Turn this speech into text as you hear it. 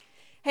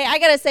Hey, I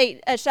got to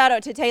say a shout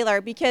out to Taylor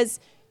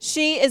because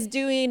she is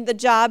doing the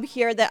job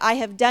here that I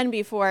have done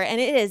before, and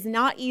it is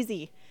not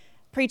easy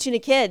preaching to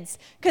kids.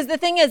 Because the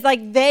thing is,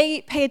 like,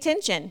 they pay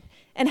attention,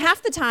 and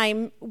half the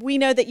time we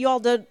know that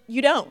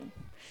you don't.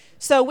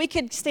 So we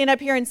could stand up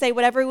here and say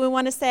whatever we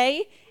want to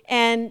say,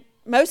 and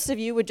most of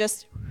you would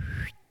just,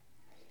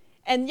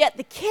 and yet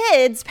the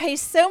kids pay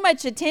so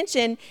much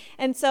attention,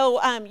 and so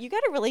you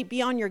got to really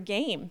be on your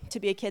game to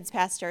be a kids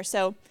pastor.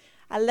 So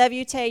I love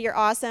you, Tay. You're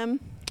awesome.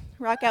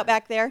 Rock out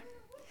back there.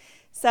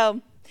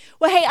 So,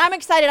 well, hey, I'm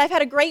excited. I've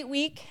had a great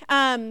week.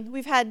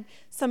 We've had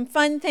some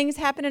fun things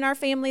happen in our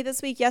family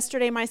this week.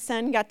 Yesterday, my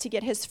son got to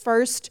get his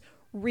first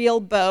real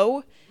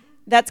bow.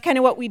 That's kind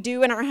of what we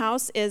do in our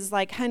house, is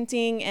like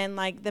hunting and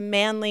like the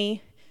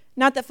manly,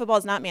 not that football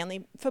is not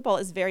manly. Football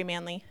is very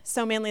manly.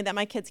 So manly that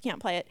my kids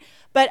can't play it.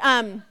 But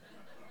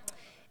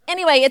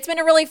anyway, it's been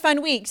a really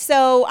fun week.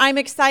 So I'm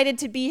excited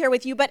to be here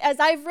with you. But as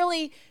I've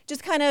really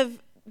just kind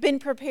of been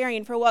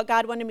preparing for what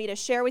God wanted me to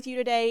share with you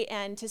today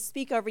and to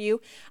speak over you,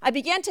 I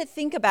began to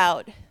think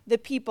about the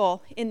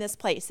people in this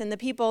place and the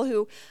people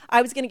who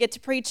I was going to get to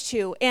preach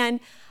to. And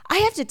I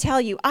have to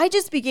tell you, I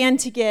just began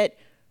to get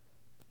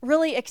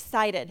really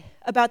excited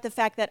about the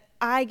fact that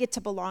I get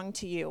to belong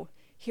to you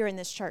here in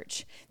this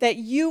church, that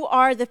you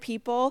are the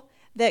people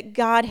that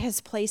God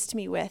has placed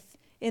me with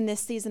in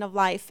this season of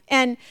life.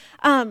 And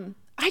I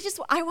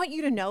want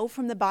you to know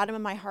from the bottom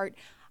of my heart,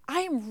 I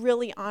am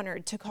really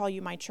honored to call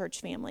you my church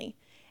family.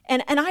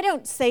 And I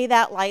don't say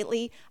that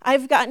lightly.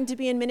 I've gotten to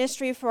be in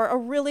ministry for a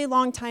really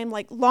long time,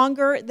 like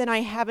longer than I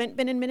haven't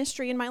been in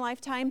ministry in my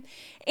lifetime.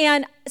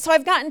 And so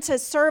I've gotten to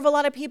serve a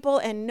lot of people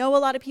and know a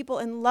lot of people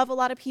and love a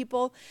lot of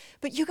people.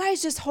 But you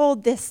guys just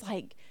hold this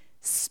like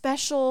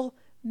special,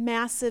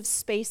 massive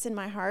space in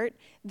my heart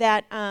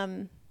that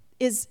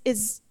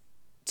is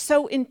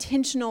so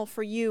intentional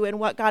for you and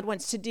what God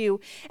wants to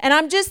do. And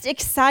I'm just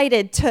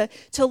excited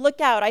to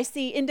look out. I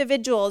see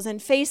individuals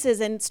and faces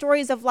and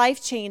stories of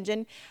life change.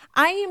 And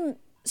I am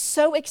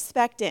so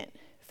expectant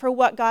for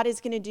what God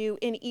is going to do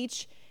in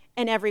each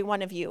and every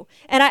one of you.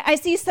 And I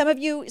see some of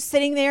you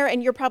sitting there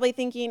and you're probably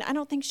thinking, I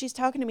don't think she's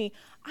talking to me.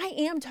 I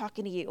am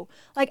talking to you.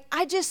 Like,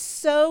 I just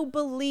so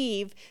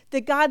believe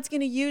that God's going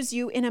to use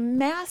you in a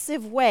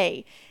massive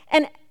way.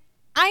 And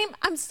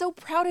I'm so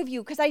proud of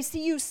you because I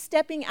see you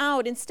stepping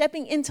out and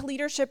stepping into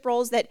leadership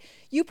roles that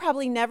you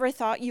probably never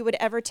thought you would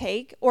ever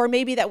take, or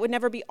maybe that would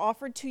never be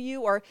offered to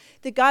you, or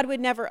that God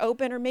would never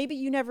open, or maybe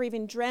you never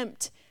even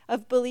dreamt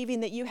of believing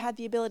that you had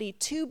the ability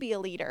to be a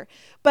leader.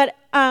 But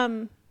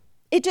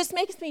it just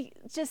makes me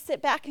just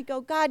sit back and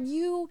go, God,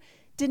 you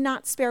did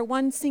not spare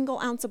one single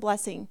ounce of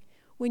blessing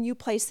when you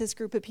placed this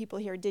group of people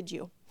here, did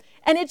you?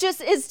 And it just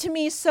is to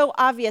me so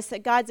obvious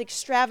that God's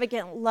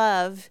extravagant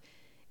love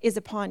is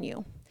upon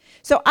you.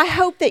 So I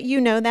hope that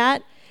you know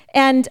that.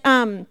 And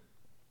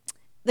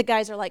the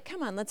guys are like,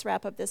 come on, let's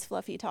wrap up this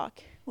fluffy talk.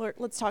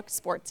 Let's talk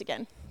sports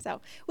again.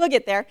 So we'll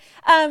get there.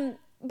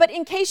 But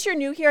in case you're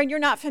new here and you're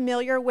not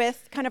familiar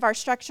with kind of our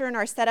structure and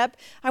our setup,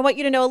 I want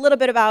you to know a little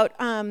bit about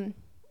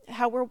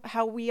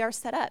how we are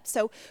set up.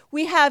 So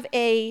we have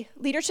a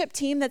leadership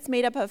team that's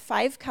made up of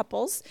 5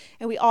 couples,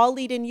 and we all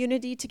lead in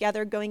unity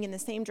together, going in the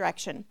same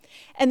direction.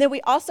 And then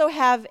we also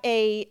have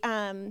a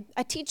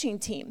teaching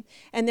team,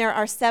 and there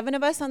are 7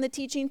 of us on the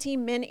teaching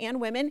team, men and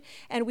women,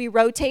 and we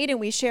rotate and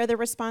we share the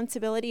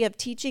responsibility of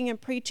teaching and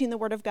preaching the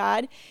Word of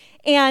God.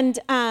 And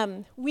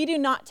we do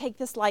not take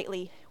this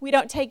lightly. We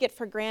don't take it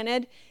for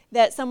granted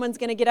that someone's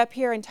going to get up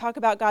here and talk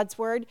about God's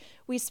Word.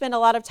 We spend a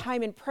lot of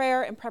time in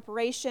prayer and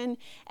preparation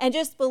and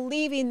just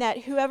believing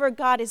that whoever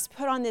God has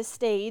put on this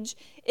stage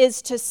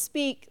is to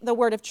speak the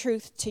word of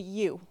truth to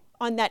you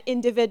on that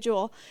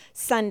individual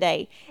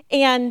Sunday.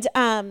 And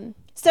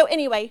so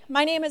anyway,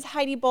 my name is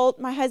Heidi Bolt.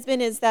 My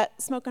husband is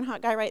that smoking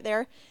hot guy right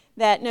there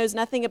that knows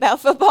nothing about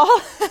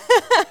football.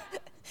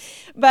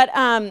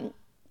 But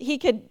he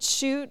could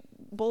shoot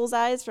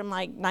bullseyes from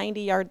like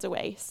 90 yards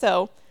away.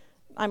 So,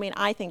 I mean,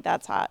 I think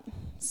that's hot.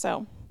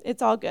 So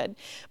it's all good.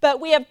 But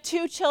we have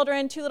 2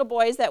 children, 2 little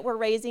boys that we're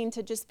raising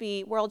to just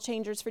be world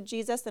changers for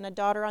Jesus, and a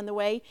daughter on the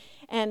way.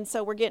 And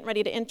so we're getting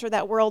ready to enter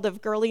that world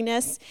of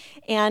girliness.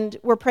 And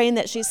we're praying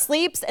that she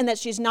sleeps and that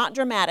she's not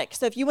dramatic.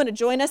 So if you want to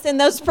join us in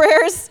those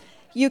prayers,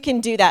 you can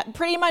do that.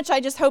 Pretty much I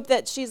just hope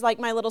that she's like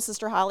my little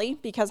sister Holly,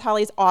 because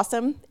Holly's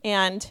awesome.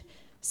 And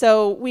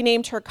so we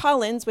named her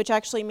Collins, which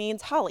actually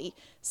means Holly.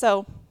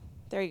 So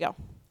there you go.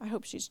 I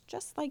hope she's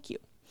just like you.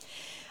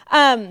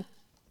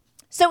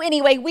 So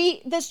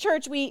anyway, this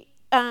church,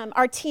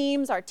 our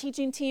teams, our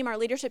teaching team, our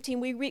leadership team,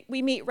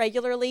 we meet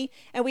regularly,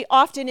 and we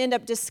often end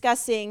up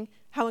discussing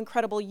how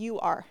incredible you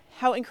are,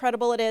 how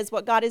incredible it is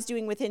what God is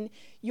doing within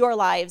your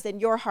lives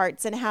and your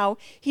hearts, and how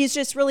he's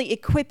just really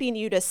equipping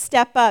you to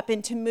step up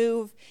and to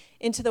move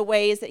into the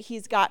ways that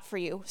he's got for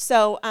you.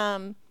 So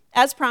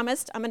as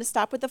promised, I'm going to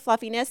stop with the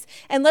fluffiness,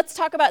 and let's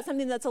talk about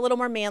something that's a little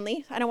more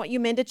manly. I don't want you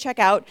men to check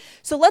out.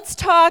 So let's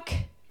talk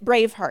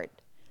Braveheart,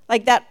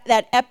 like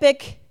that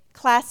epic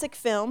classic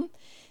film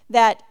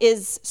that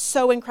is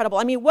so incredible.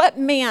 I mean, what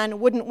man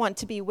wouldn't want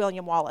to be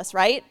William Wallace,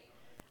 right?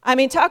 I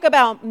mean, talk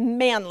about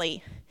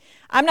manly.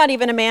 I'm not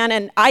even a man,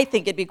 and I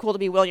think it'd be cool to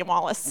be William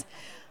Wallace.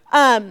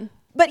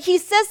 But he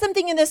says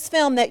something in this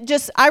film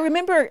that I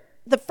remember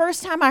the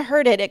first time I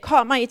heard it, it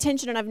caught my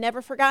attention, and I've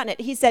never forgotten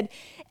it. He said,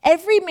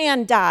 every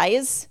man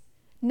dies,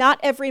 not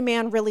every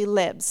man really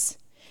lives.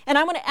 And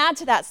I want to add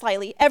to that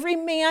slightly. Every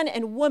man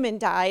and woman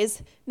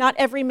dies, not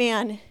every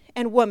man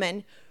and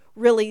woman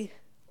really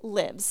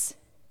lives.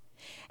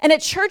 And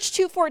at Church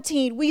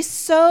 214, we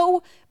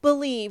so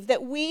believe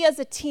that we as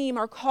a team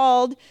are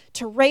called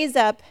to raise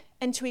up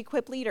and to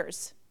equip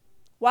leaders.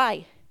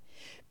 Why?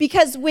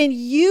 Because when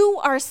you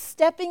are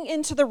stepping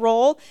into the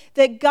role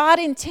that God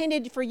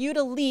intended for you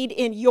to lead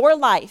in your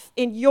life,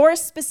 in your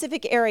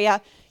specific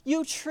area,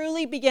 you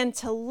truly begin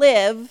to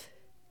live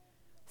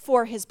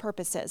for his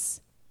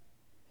purposes.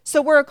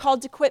 So we're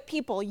called to equip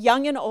people,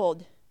 young and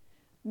old,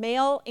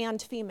 male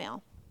and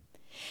female.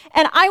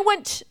 And I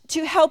want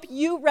to help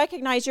you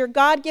recognize your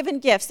God-given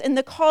gifts and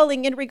the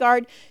calling in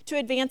regard to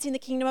advancing the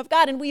kingdom of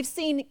God. And we've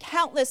seen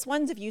countless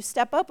ones of you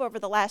step up over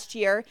the last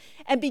year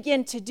and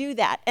begin to do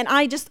that. And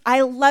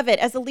I love it.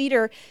 As a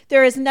leader,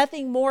 there is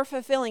nothing more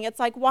fulfilling. It's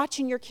like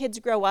watching your kids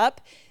grow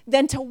up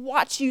than to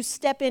watch you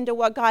step into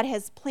what God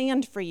has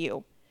planned for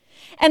you.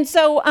 And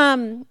so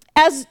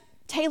as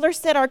Taylor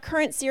said, our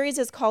current series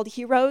is called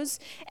Heroes,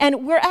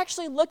 and we're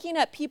actually looking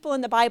at people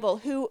in the Bible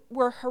who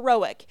were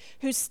heroic,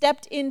 who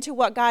stepped into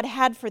what God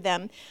had for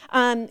them,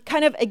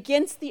 kind of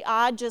against the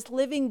odd, just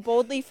living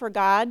boldly for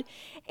God,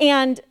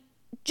 and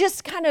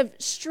just kind of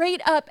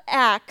straight up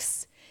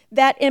acts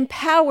that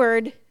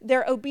empowered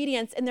their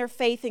obedience and their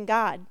faith in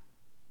God.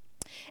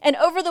 And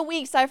over the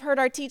weeks, I've heard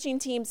our teaching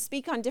team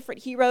speak on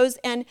different heroes,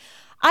 and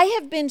I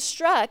have been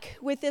struck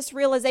with this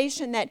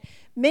realization that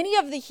many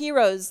of the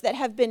heroes that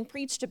have been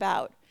preached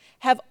about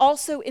have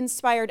also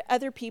inspired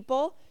other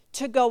people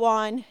to go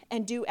on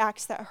and do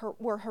acts that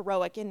were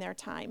heroic in their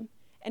time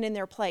and in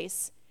their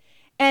place.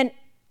 And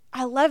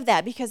I love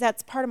that because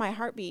that's part of my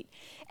heartbeat.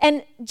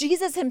 And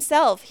Jesus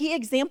himself, he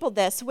exampled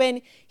this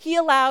when he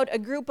allowed a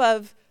group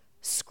of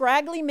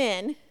scraggly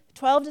men,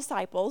 12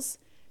 disciples,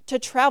 to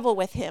travel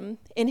with him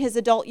in his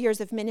adult years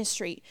of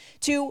ministry,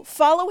 to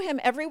follow him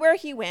everywhere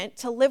he went,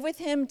 to live with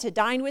him, to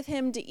dine with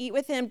him, to eat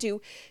with him,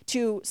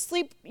 to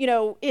sleep,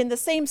 in the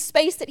same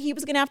space that he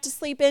was going to have to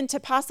sleep in, to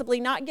possibly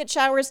not get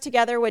showers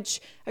together,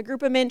 which a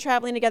group of men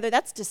traveling together,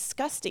 that's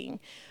disgusting.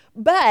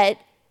 But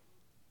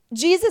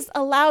Jesus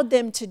allowed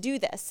them to do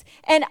this.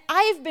 And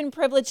I've been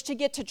privileged to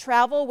get to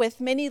travel with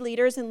many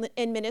leaders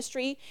in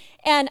ministry.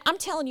 And I'm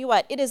telling you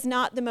what, it is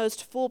not the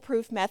most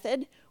foolproof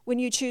method when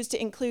you choose to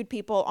include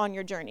people on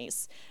your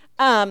journeys.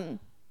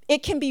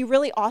 It can be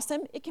really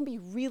awesome. It can be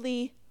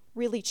really,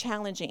 really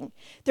challenging.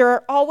 There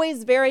are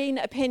always varying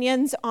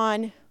opinions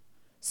on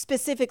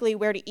specifically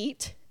where to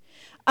eat,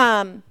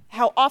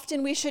 how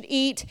often we should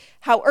eat,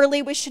 how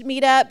early we should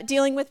meet up,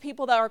 dealing with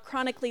people that are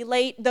chronically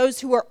late,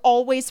 those who are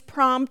always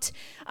prompt,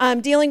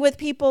 dealing with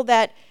people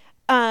that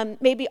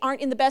maybe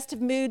aren't in the best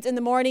of moods in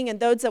the morning and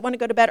those that want to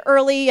go to bed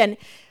early, and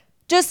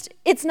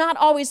it's not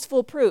always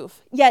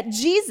foolproof. Yet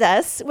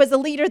Jesus was a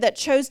leader that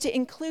chose to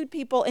include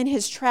people in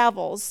his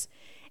travels.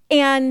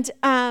 And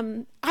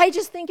I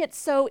just think it's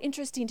so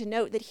interesting to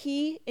note that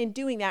he, in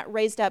doing that,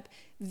 raised up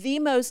the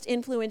most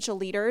influential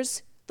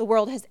leaders the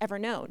world has ever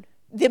known,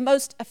 the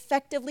most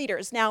effective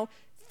leaders. Now,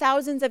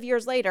 thousands of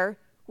years later,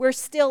 we're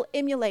still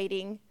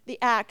emulating the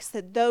acts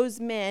that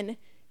those men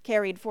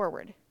carried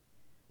forward.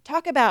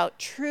 Talk about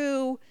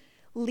true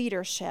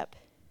leadership.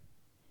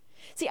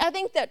 See, I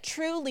think that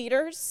true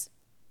leaders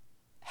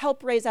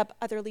help raise up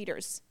other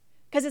leaders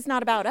because it's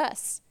not about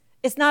us.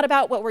 It's not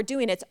about what we're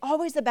doing. It's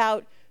always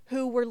about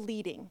who we're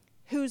leading,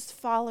 who's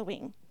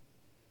following.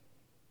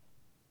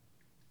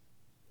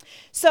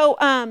 So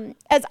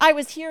as I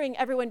was hearing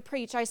everyone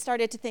preach, I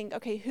started to think,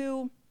 okay,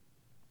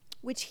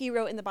 which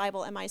hero in the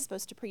Bible am I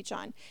supposed to preach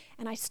on?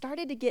 And I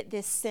started to get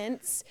this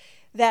sense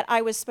that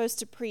I was supposed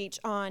to preach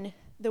on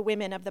the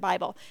women of the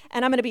Bible.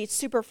 And I'm going to be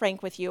super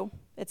frank with you.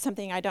 It's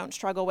something I don't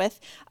struggle with.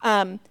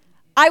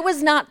 I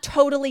was not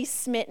totally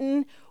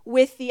smitten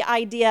with the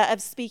idea of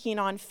speaking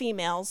on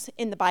females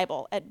in the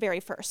Bible at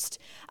very first.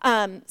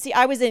 See,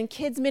 I was in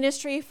kids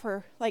ministry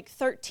for like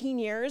 13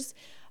 years,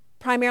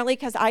 primarily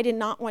because I did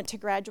not want to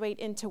graduate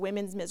into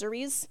women's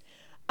miseries.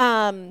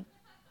 Some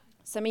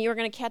of you are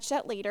going to catch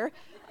that later.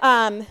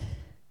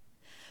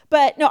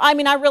 But no, I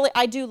mean,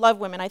 I do love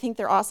women. I think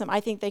they're awesome.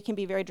 I think they can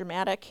be very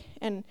dramatic,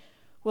 and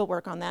we'll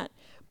work on that.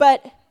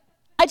 But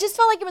I just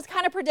felt like it was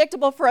kind of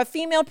predictable for a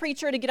female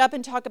preacher to get up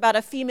and talk about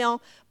a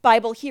female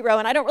Bible hero,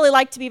 and I don't really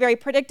like to be very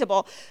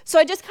predictable. So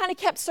I just kind of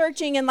kept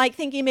searching and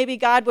thinking maybe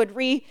God would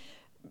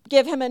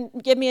give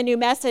me a new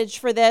message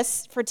for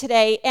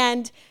today.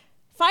 And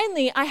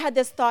finally, I had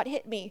this thought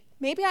hit me.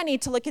 Maybe I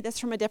need to look at this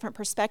from a different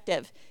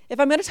perspective. If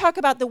I'm going to talk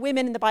about the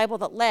women in the Bible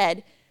that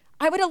led,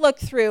 I would have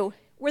looked through,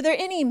 were there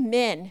any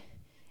men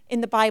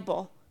in the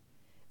Bible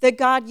that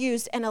God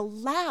used and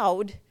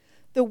allowed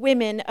the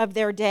women of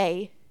their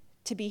day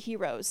to be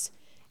heroes?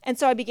 And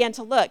so I began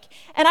to look.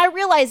 And I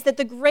realized that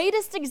the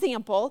greatest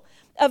example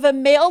of a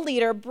male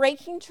leader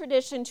breaking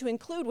tradition to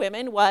include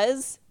women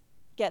was,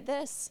 get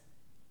this,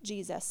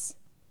 Jesus.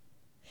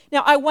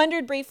 Now, I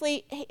wondered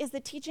briefly, hey, is the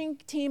teaching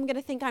team going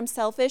to think I'm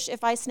selfish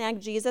if I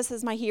snag Jesus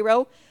as my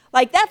hero?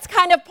 Like, that's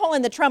kind of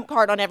pulling the trump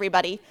card on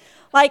everybody.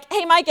 Like,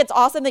 hey, Mike, it's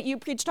awesome that you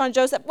preached on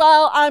Joseph.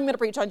 Well, I'm going to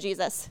preach on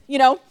Jesus, you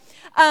know?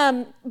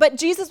 But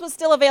Jesus was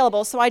still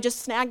available, so I just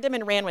snagged him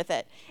and ran with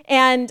it.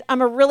 And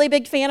I'm a really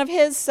big fan of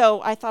his,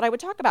 so I thought I would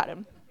talk about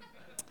him.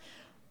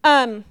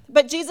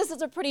 But Jesus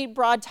is a pretty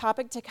broad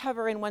topic to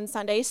cover in one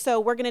Sunday, so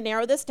we're going to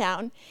narrow this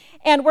down.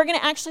 And we're going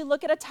to actually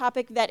look at a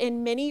topic that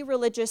in many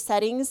religious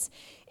settings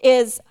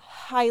is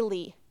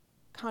highly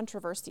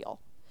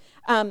controversial,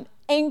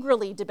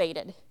 angrily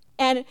debated.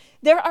 And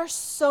there are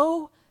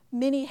so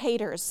many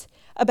haters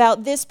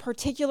about this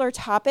particular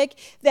topic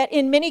that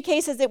in many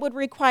cases it would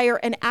require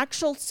an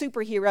actual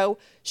superhero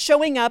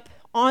showing up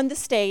on the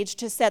stage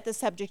to set the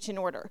subject in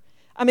order.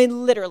 I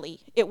mean,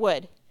 literally, it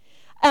would.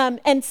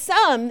 And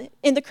some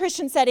in the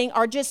Christian setting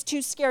are just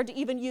too scared to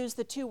even use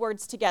the two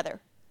words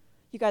together.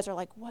 You guys are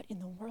like, what in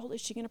the world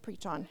is she going to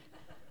preach on?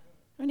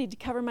 I need to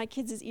cover my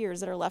kids' ears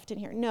that are left in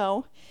here.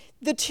 No,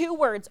 the two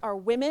words are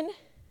women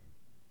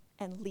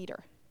and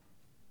leader.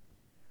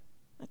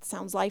 That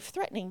sounds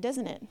life-threatening,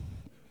 doesn't it?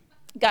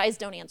 Guys,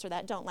 don't answer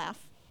that. Don't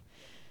laugh.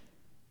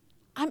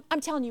 I'm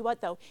telling you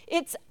what, though.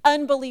 It's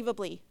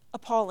unbelievably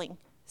appalling,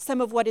 some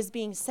of what is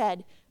being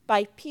said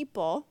by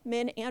people,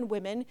 men and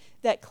women,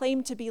 that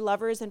claim to be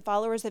lovers and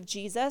followers of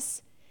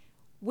Jesus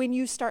when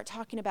you start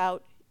talking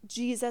about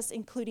Jesus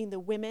including the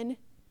women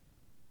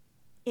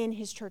in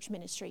his church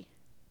ministry.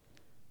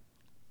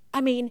 I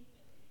mean,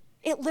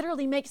 it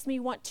literally makes me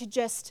want to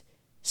just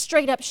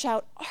straight up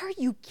shout, are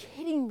you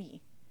kidding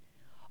me?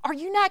 Are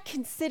you not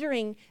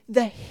considering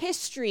the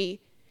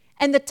history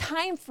and the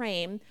time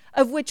frame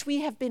of which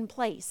we have been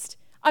placed?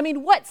 I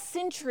mean, what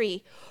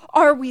century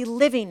are we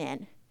living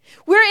in?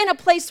 We're in a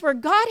place where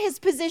God has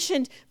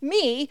positioned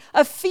me,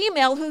 a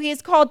female who he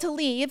has called to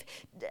lead,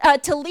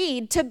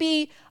 to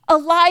be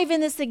alive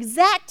in this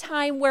exact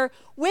time where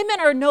women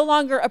are no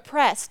longer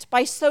oppressed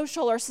by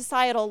social or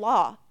societal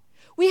law.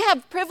 We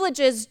have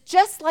privileges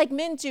just like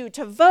men do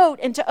to vote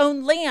and to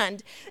own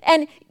land.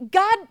 And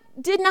God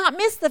did not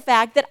miss the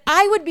fact that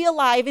I would be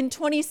alive in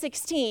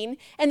 2016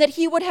 and that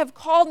he would have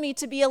called me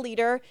to be a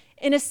leader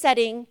in a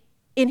setting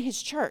in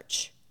his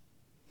church.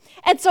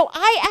 And so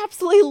I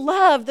absolutely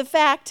love the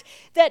fact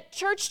that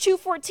Church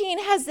 214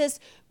 has this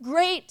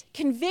great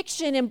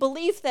conviction and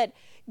belief that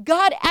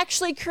God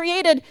actually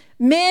created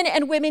men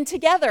and women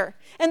together.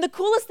 And the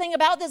coolest thing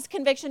about this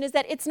conviction is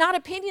that it's not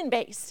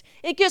opinion-based.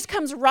 It just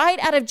comes right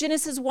out of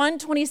Genesis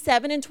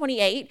 1:27 and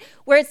 28,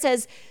 where it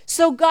says,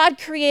 so God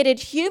created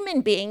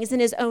human beings in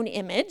his own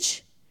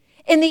image.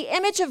 In the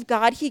image of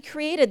God, he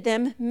created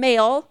them,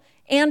 male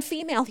and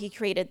female, he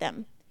created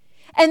them.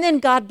 And then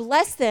God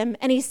blessed them,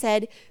 and he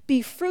said,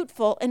 be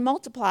fruitful and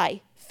multiply,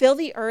 fill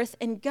the earth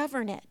and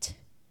govern it.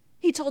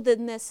 He told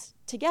them this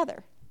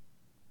together.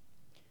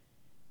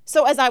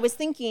 So as I was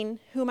thinking,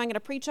 who am I going to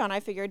preach on?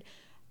 I figured,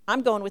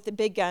 I'm going with the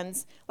big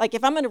guns. Like,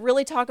 if I'm going to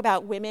really talk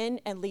about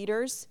women and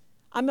leaders,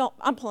 I'm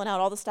pulling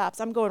out all the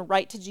stops. I'm going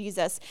right to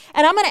Jesus.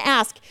 And I'm going to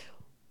ask,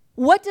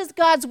 what does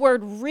God's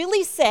word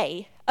really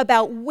say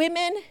about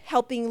women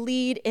helping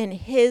lead in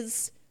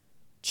his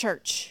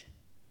church?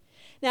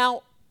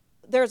 Now,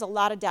 there's a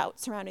lot of doubt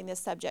surrounding this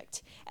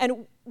subject.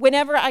 And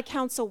whenever I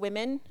counsel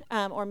women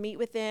or meet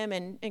with them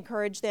and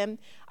encourage them,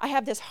 I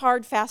have this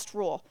hard, fast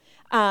rule.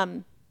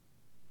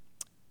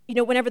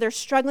 Whenever they're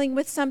struggling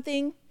with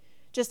something,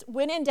 just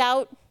when in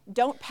doubt,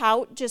 don't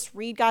pout, just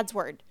read God's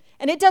word.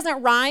 And it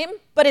doesn't rhyme,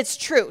 but it's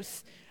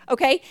truth,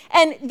 okay?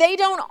 And they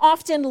don't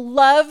often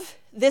love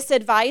this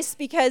advice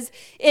because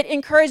it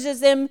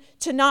encourages them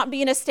to not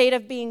be in a state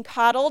of being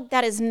coddled.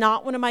 That is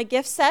not one of my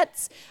gift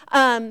sets.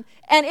 And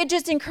it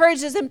just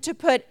encourages them to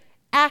put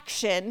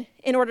action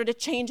in order to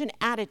change an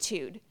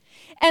attitude.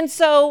 And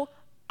so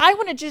I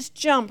want to just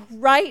jump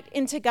right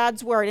into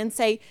God's word and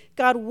say,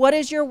 God, what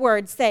does your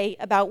word say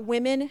about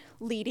women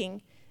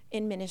leading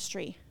in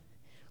ministry?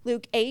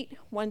 Luke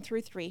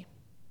 8:1-3.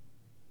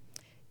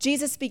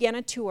 Jesus began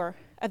a tour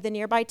of the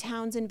nearby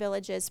towns and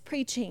villages,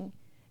 preaching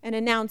and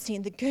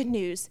announcing the good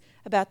news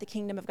about the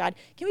kingdom of God.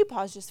 Can we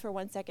pause just for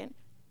 1 second?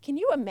 Can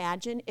you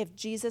imagine if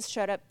Jesus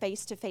showed up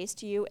face to face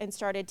to you and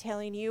started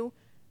telling you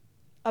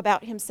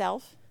about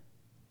himself,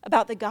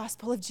 about the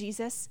gospel of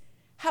Jesus?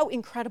 How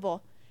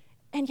incredible.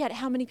 And yet,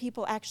 how many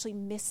people actually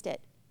missed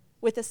it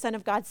with the Son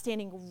of God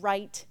standing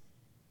right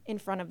in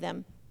front of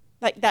them?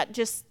 Like, that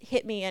just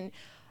hit me, and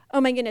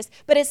oh my goodness.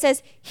 But it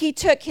says, he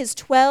took his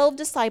 12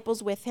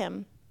 disciples with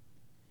him,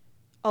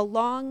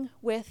 along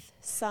with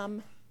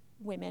some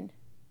women.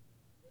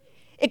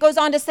 It goes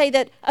on to say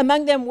that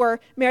among them were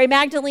Mary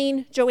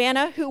Magdalene,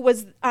 Joanna, who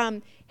was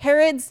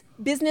Herod's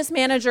business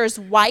manager's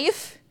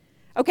wife,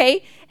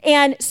 okay,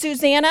 and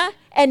Susanna,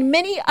 and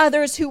many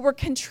others who were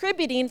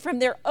contributing from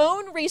their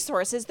own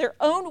resources, their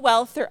own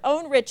wealth, their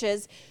own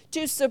riches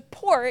to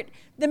support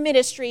the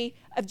ministry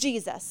of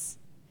Jesus.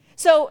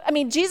 So,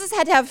 Jesus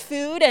had to have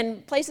food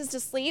and places to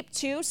sleep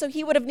too, so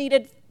he would have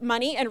needed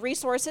money and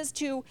resources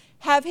to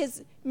have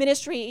his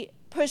ministry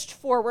pushed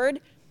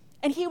forward.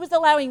 And he was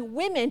allowing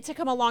women to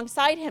come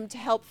alongside him to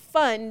help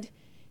fund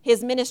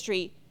his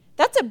ministry.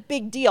 That's a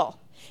big deal.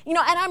 And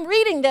I'm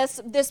reading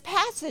this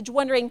passage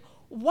wondering,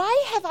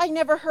 why have I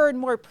never heard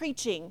more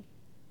preaching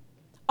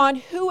on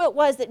who it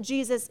was that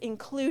Jesus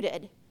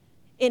included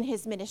in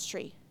his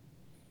ministry?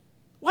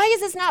 Why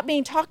is this not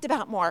being talked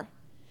about more?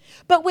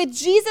 But with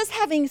Jesus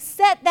having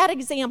set that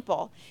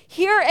example,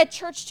 here at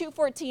Church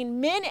 214,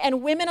 men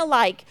and women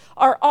alike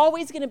are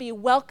always going to be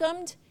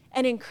welcomed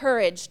and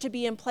encouraged to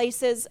be in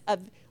places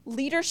of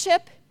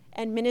leadership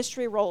and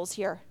ministry roles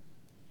here.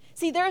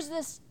 See, there's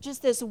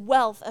this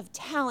wealth of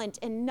talent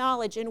and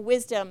knowledge and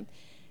wisdom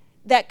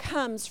that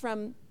comes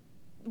from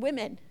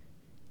women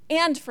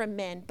and from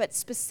men, but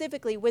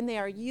specifically when they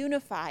are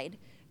unified,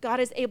 God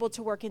is able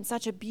to work in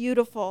such a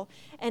beautiful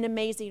and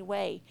amazing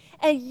way.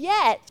 And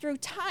yet, through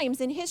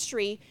times in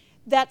history,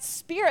 that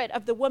spirit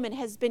of the woman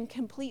has been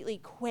completely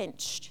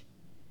quenched.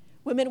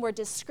 Women were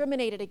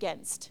discriminated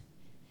against.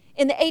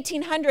 In the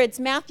 1800s,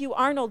 Matthew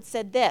Arnold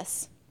said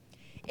this: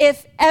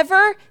 "If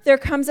ever there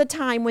comes a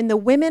time when the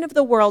women of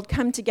the world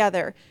come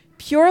together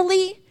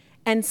purely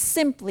and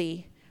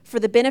simply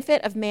for the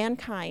benefit of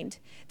mankind,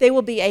 they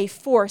will be a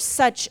force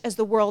such as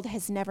the world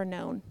has never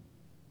known."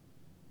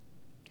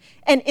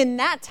 And in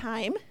that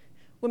time,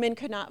 women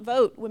could not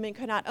vote. Women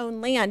could not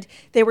own land.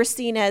 They were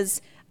seen as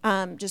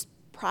just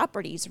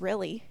properties,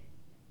 really.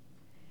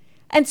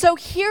 And so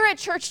here at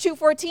Church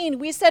 214,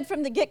 we said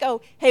from the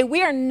get-go, hey,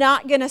 we are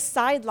not going to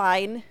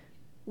sideline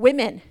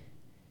women.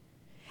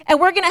 And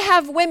we're going to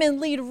have women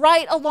lead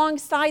right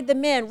alongside the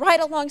men, right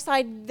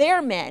alongside their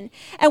men.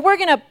 And we're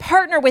going to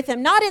partner with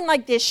them, not in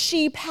like this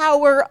she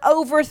power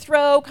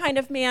overthrow kind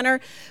of manner,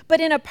 but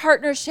in a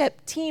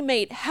partnership,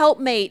 teammate,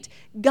 helpmate,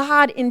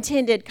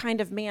 God-intended kind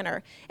of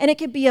manner. And it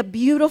could be a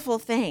beautiful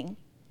thing.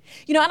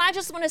 And I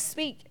just want to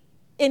speak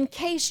in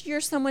case you're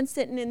someone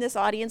sitting in this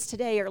audience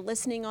today or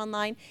listening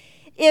online.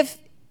 If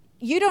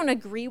you don't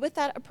agree with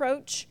that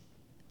approach,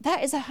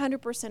 that is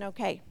 100%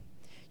 okay.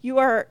 You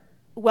are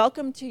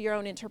welcome to your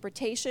own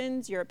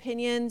interpretations, your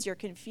opinions, your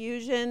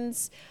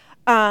confusions.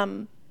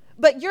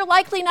 But you're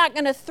likely not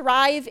going to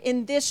thrive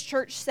in this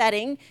church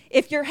setting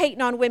if you're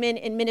hating on women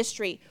in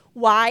ministry.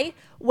 Why?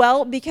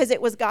 Well, because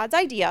it was God's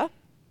idea.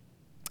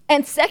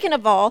 And second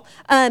of all,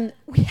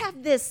 we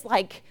have this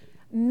like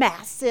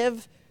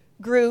massive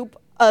group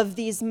of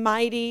these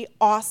mighty,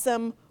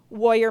 awesome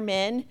warrior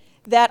men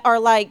that are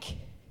like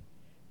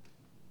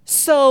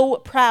so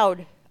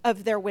proud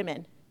of their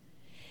women.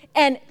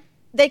 And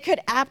they could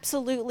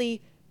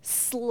absolutely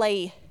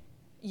slay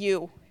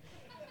you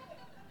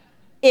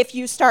if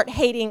you start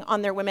hating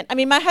on their women. I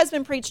mean, my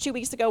husband preached 2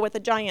 weeks ago with a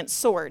giant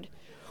sword,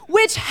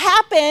 which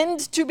happened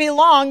to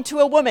belong to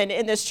a woman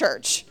in this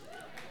church.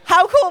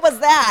 How cool was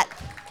that,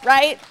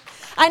 right?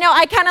 I know,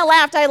 I kind of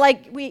laughed.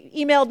 We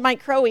emailed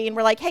Mike Crowey and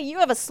we're like, hey, you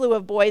have a slew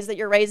of boys that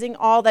you're raising,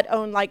 all that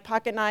own like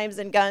pocket knives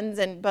and guns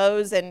and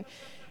bows and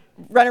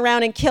run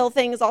around and kill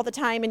things all the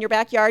time in your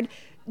backyard.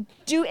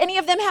 Do any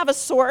of them have a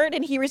sword?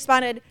 And he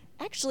responded,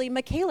 actually,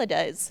 Michaela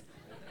does.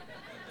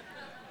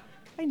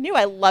 I knew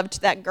I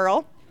loved that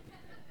girl.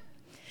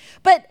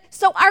 But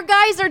so our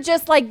guys are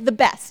just like the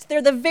best.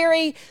 They're the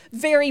very,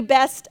 very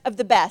best of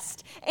the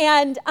best.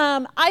 And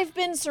I've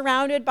been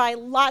surrounded by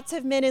lots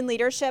of men in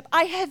leadership.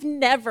 I have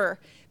never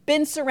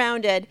been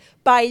surrounded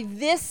by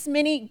this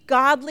many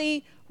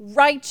godly,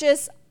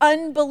 righteous,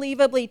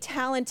 unbelievably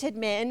talented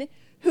men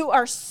who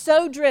are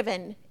so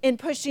driven in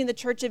pushing the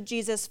Church of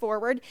Jesus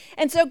forward.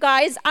 And so,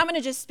 guys, I'm going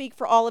to just speak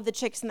for all of the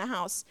chicks in the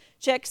house.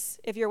 Chicks,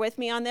 if you're with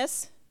me on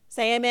this,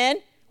 say amen.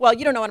 Well,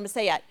 you don't know what I'm going to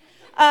say yet.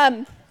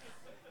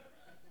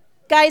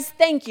 Guys,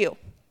 thank you.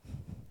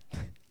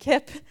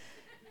 Kip,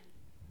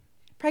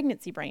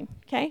 pregnancy brain,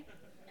 okay?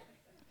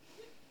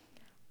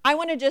 I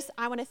want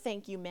to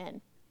thank you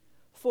men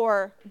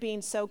for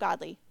being so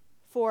godly,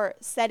 for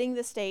setting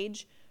the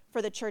stage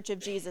for the Church of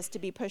Jesus to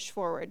be pushed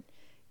forward.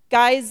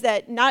 Guys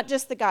that, not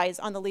just the guys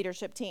on the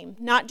leadership team,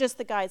 not just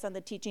the guys on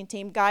the teaching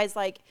team, guys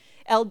like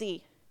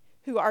LD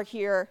who are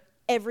here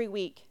every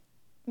week,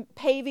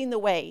 paving the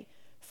way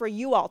for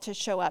you all to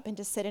show up and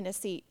to sit in a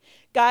seat.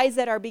 Guys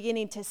that are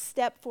beginning to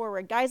step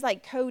forward. Guys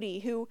like Cody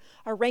who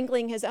are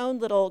wrangling his own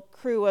little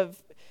crew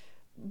of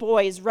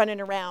boys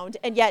running around,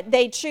 and yet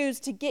they choose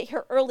to get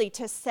here early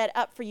to set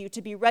up for you,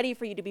 to be ready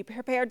for you, to be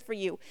prepared for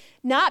you.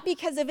 Not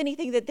because of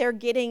anything that they're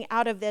getting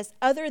out of this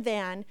other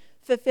than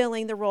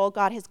fulfilling the role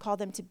God has called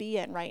them to be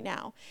in right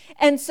now.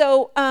 And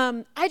so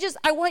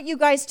I want you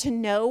guys to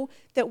know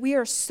that we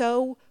are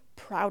so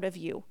proud of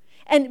you.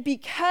 And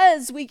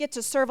because we get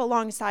to serve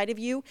alongside of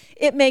you,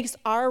 it makes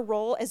our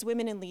role as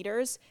women and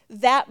leaders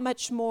that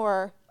much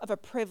more of a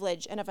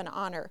privilege and of an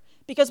honor.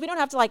 Because we don't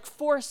have to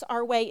force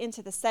our way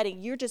into the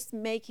setting. You're just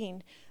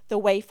making the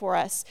way for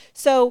us.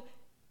 So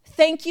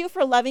thank you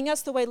for loving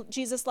us the way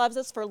Jesus loves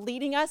us, for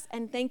leading us,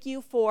 and thank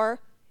you for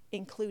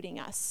including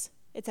us.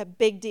 It's a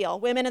big deal.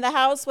 Women in the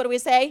house, what do we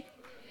say?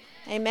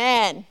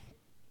 Amen.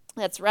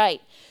 That's right.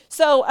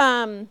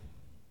 So,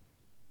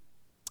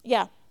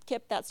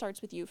 Kip, that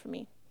starts with you for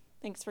me.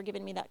 Thanks for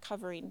giving me that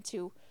covering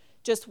to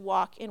just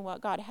walk in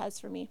what God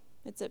has for me.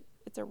 It's a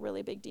It's a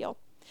really big deal.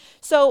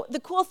 So the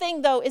cool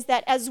thing, though, is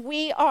that as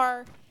we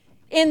are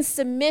in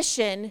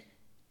submission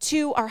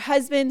to our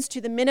husbands,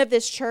 to the men of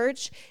this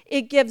church,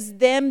 it gives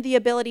them the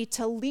ability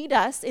to lead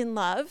us in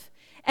love.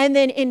 And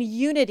then in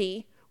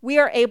unity, we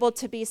are able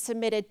to be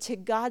submitted to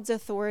God's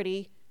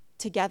authority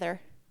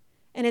together.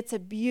 And it's a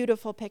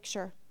beautiful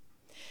picture.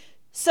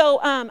 So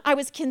I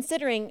was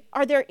considering,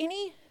 were there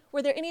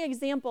any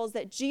examples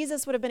that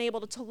Jesus would have been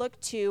able to look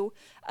to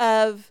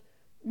of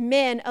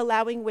men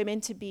allowing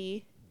women to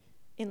be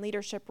in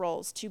leadership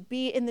roles, to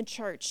be in the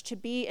church, to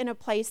be in a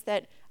place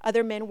that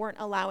other men weren't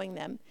allowing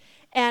them?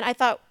 And I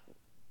thought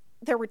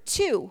there were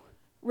two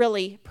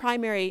really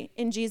primary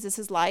in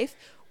Jesus' life.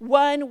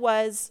 One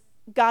was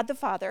God the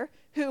Father,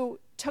 who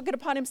took it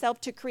upon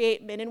himself to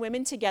create men and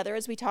women together,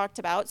 as we talked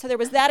about. So there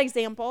was that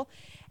example.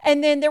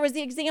 And then there was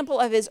the example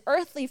of his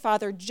earthly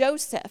father,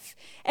 Joseph.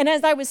 And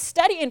as I was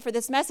studying for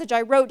this message,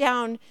 I wrote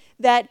down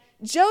that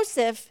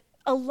Joseph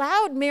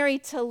allowed Mary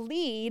to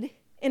lead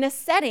in a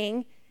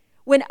setting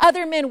when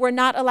other men were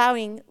not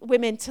allowing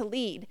women to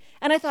lead.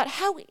 And I thought,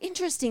 how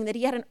interesting that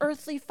he had an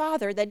earthly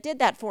father that did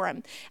that for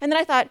him. And then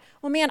I thought,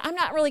 well, man, I'm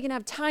not really going to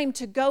have time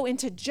to go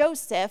into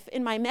Joseph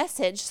in my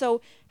message.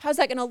 So how's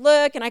that going to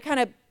look? And I kind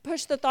of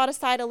pushed the thought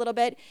aside a little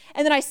bit.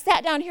 And then I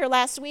sat down here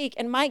last week,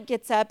 and Mike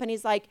gets up, and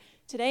he's like,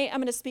 today I'm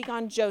going to speak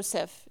on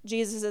Joseph,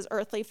 Jesus'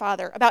 earthly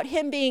father, about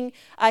him being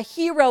a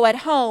hero at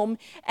home,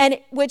 and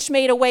which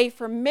made a way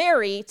for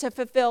Mary to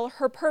fulfill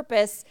her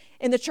purpose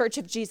in the Church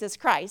of Jesus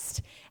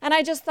Christ. And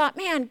I just thought,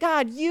 man,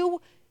 God,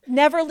 you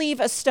never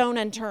leave a stone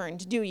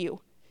unturned, do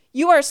you?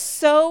 You are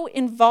so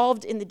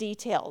involved in the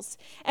details.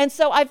 And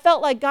so I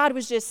felt like God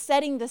was just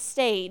setting the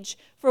stage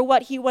for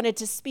what he wanted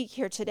to speak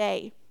here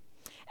today.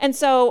 And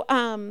so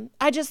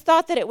I just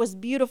thought that it was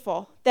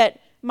beautiful that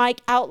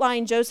Mike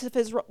outlined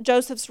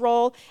Joseph's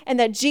role, and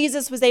that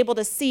Jesus was able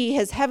to see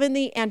his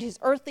heavenly and his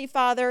earthly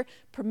father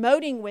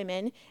promoting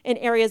women in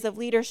areas of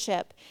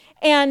leadership.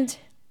 And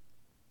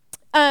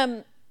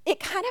it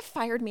kind of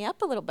fired me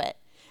up a little bit.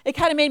 It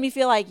kind of made me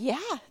feel like,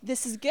 yeah,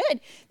 this is good.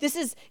 This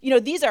is,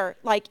 these are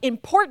like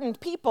important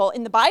people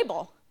in the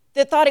Bible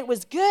that thought it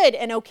was good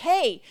and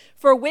okay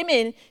for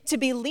women to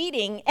be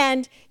leading.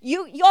 And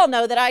you all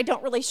know that I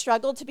don't really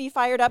struggle to be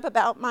fired up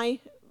about my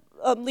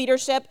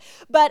leadership,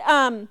 but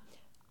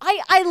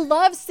I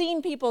love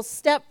seeing people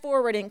step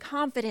forward in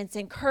confidence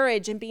and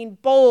courage and being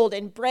bold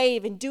and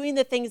brave and doing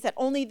the things that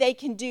only they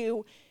can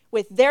do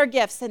with their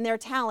gifts and their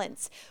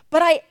talents.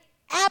 But I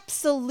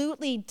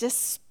absolutely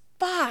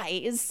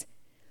despise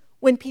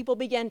when people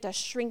begin to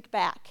shrink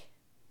back,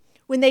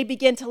 when they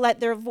begin to let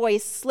their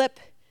voice slip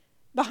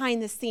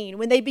behind the scene,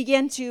 when they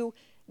begin to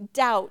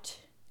doubt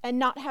and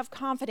not have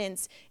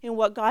confidence in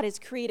what God has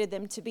created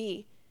them to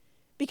be.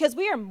 Because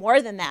we are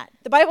more than that.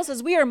 The Bible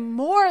says we are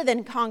more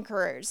than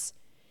conquerors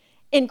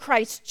in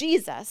Christ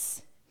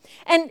Jesus.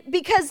 And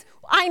because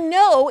I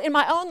know in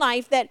my own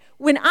life that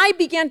when I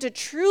began to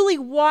truly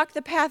walk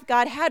the path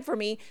God had for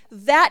me,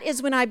 that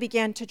is when I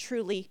began to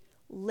truly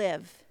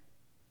live.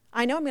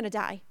 I know I'm going to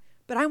die,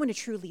 but I want to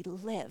truly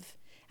live.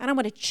 And I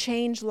want to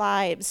change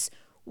lives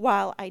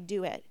while I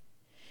do it.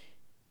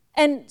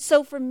 And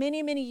so for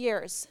many, many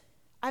years,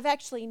 I've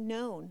actually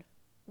known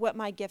what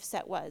my gift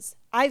set was.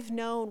 I've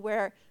known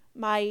where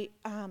my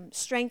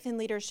strength in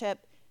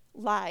leadership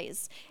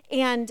lies.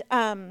 And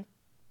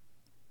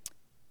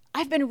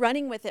I've been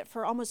running with it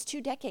for almost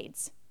 2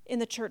 decades in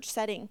the church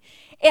setting.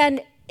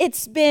 And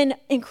it's been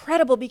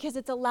incredible because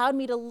it's allowed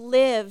me to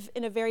live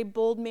in a very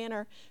bold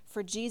manner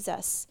for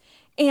Jesus.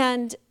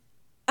 And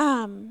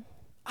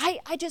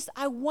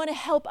I want to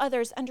help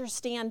others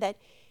understand that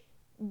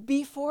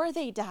before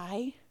they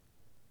die,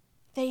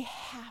 they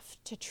have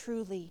to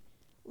truly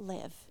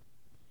live.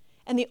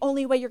 And the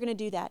only way you're going to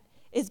do that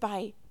is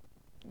by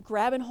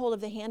grabbing hold of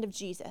the hand of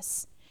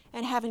Jesus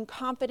and having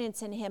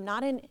confidence in him,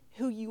 not in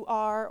who you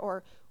are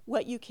or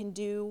what you can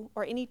do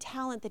or any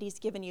talent that he's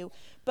given you,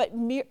 but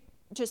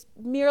just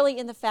merely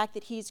in the fact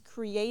that he's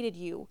created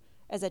you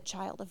as a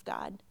child of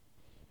God.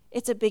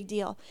 It's a big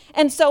deal.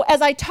 And so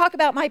as I talk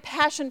about my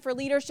passion for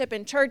leadership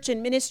in church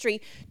and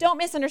ministry, don't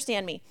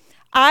misunderstand me.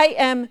 I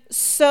am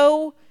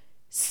so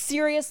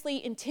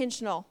seriously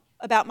intentional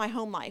about my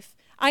home life.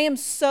 I am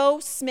so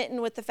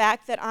smitten with the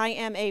fact that I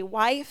am a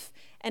wife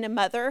and a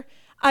mother.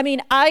 I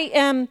mean, I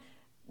am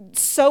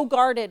so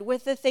guarded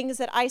with the things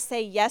that I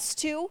say yes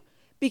to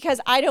because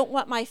I don't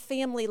want my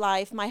family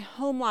life, my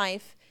home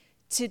life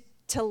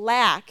to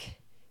lack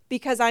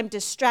because I'm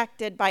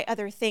distracted by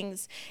other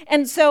things.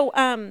 And so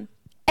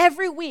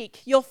every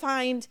week you'll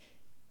find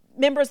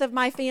members of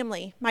my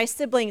family, my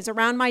siblings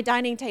around my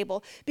dining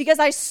table, because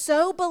I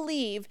so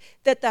believe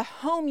that the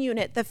home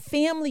unit, the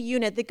family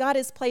unit that God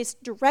has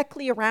placed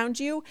directly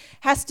around you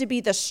has to be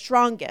the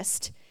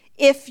strongest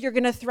if you're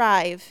going to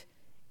thrive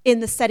in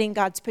the setting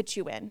God's put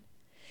you in.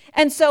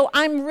 And so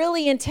I'm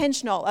really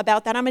intentional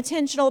about that. I'm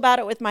intentional about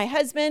it with my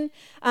husband,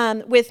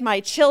 with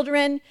my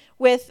children,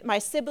 with my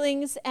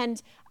siblings.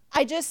 And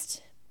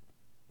if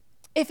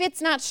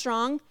it's not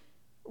strong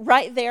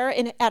right there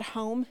at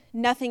home,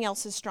 nothing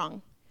else is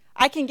strong.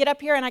 I can get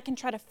up here and I can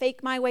try to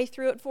fake my way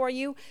through it for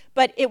you,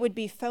 but it would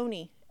be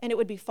phony and it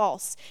would be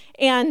false.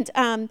 And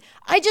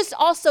I just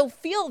also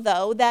feel,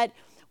 though, that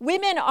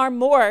women are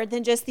more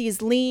than just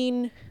these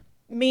lean,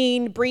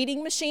 mean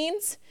breeding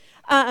machines,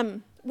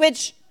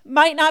 which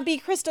might not be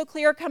crystal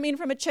clear coming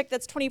from a chick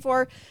that's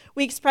 24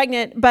 weeks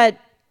pregnant, but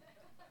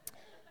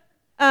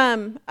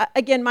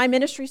again, my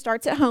ministry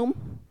starts at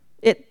home.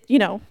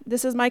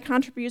 This is my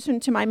contribution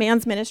to my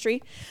man's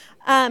ministry.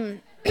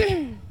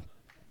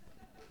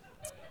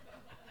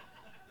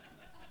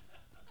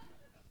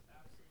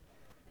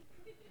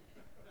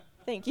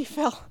 Thank you,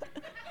 Phil.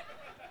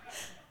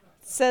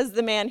 Says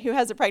the man who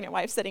has a pregnant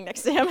wife sitting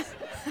next to him.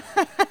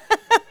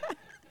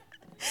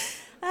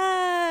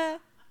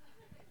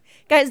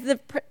 Guys, the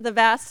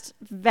vast,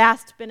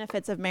 vast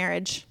benefits of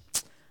marriage.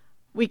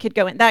 We could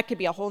go in. That could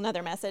be a whole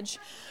nother message.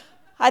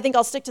 I think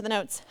I'll stick to the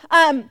notes.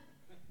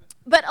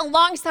 But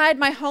alongside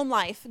my home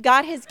life,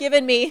 God has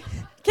given me,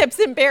 Kip's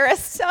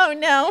embarrassed. Oh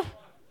no.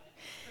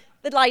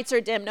 The lights are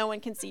dim. No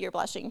one can see you're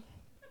blushing.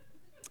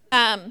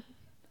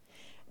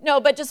 No,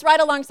 but just right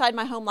alongside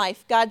my home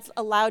life, God's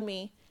allowed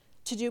me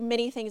to do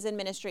many things in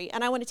ministry.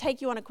 And I want to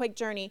take you on a quick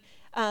journey,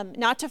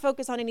 not to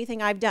focus on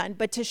anything I've done,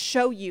 but to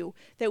show you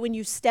that when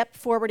you step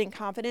forward in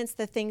confidence,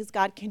 the things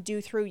God can do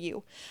through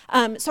you.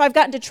 So I've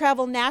gotten to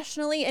travel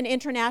nationally and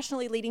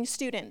internationally leading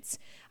students.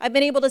 I've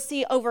been able to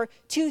see over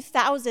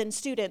 2,000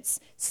 students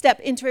step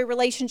into a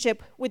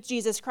relationship with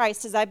Jesus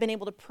Christ as I've been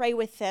able to pray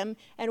with them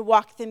and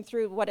walk them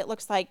through what it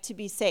looks like to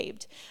be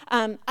saved.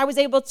 I was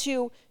able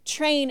to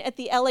train at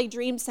the LA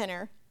Dream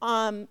Center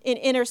in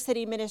inner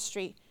city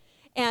ministry.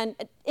 And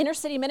inner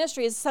city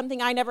ministry is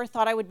something I never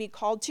thought I would be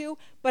called to,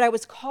 but I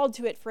was called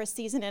to it for a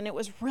season, and it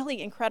was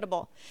really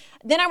incredible.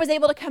 Then I was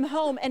able to come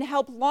home and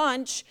help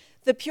launch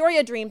the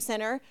Peoria Dream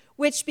Center,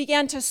 which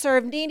began to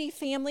serve needy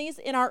families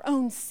in our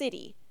own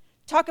city.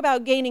 Talk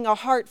about gaining a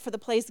heart for the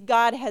place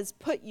God has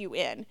put you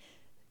in.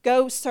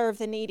 Go serve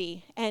the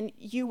needy, and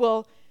you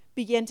will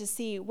begin to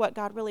see what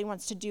God really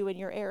wants to do in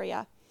your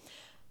area.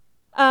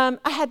 I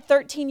had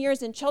 13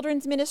 years in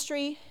children's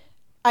ministry.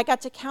 I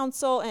got to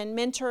counsel and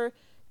mentor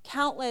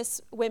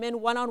countless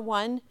women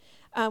one-on-one,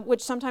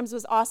 which sometimes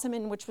was awesome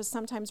and which was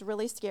sometimes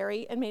really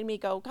scary and made me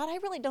go, God, I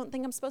really don't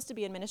think I'm supposed to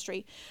be in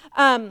ministry.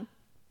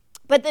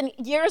 But then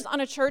years on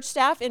a church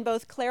staff in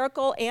both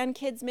clerical and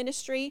kids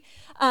ministry,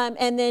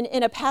 and then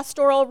in a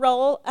pastoral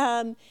role,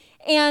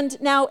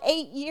 and now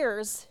 8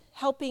 years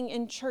helping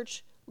in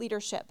church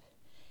leadership.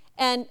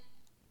 And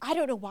I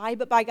don't know why,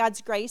 but by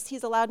God's grace,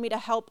 he's allowed me to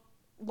help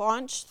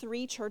launch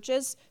 3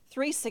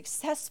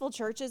 successful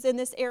churches in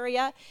this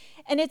area.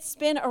 And it's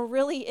been a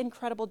really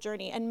incredible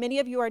journey. And many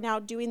of you are now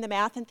doing the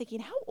math and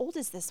thinking, how old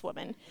is this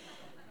woman?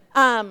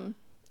 I'm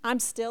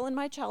still in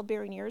my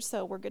childbearing years,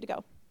 so we're good to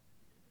go.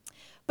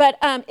 But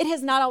it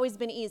has not always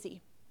been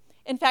easy.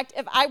 In fact,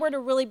 if I were to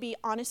really be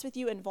honest with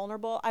you and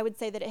vulnerable, I would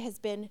say that it has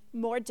been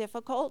more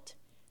difficult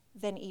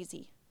than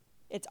easy.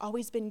 It's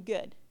always been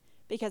good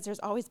because there's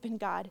always been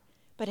God,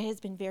 but it has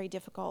been very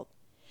difficult.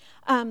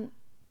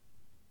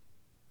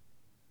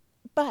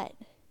 But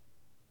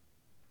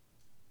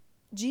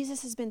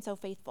Jesus has been so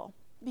faithful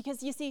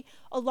because, you see,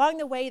 along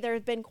the way, there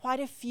have been quite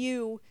a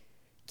few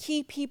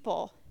key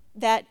people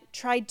that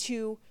tried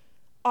to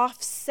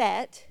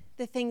offset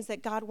the things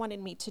that God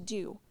wanted me to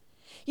do.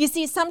 You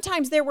see,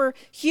 sometimes there were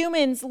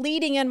humans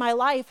leading in my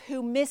life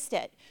who missed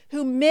it,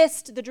 who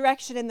missed the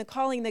direction and the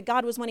calling that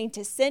God was wanting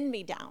to send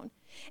me down.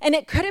 And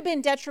it could have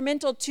been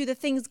detrimental to the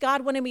things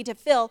God wanted me to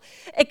fill,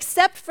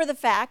 except for the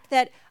fact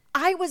that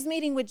I was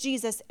meeting with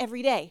Jesus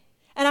every day.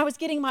 And I was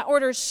getting my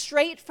orders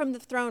straight from the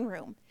throne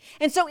room.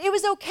 And so it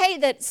was okay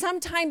that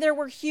sometime there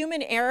were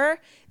human error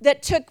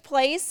that took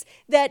place,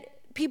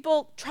 that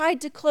people tried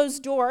to close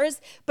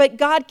doors, but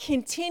God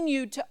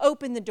continued to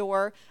open the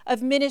door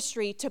of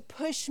ministry to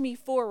push me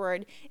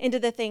forward into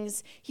the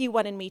things he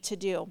wanted me to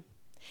do.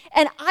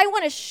 And I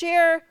want to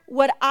share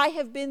what I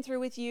have been through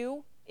with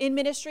you in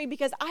ministry,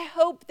 because I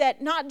hope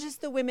that not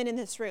just the women in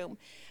this room,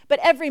 but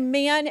every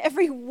man,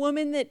 every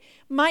woman that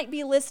might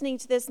be listening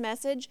to this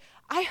message,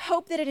 I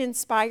hope that it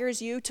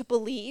inspires you to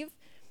believe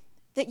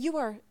that you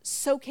are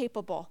so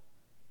capable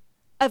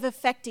of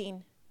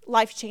affecting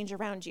life change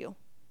around you,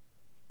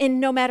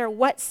 in no matter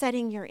what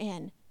setting you're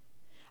in.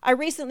 I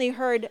recently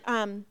heard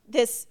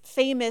this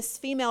famous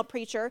female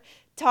preacher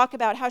talk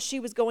about how she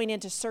was going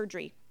into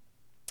surgery,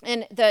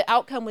 and the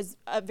outcome was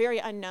very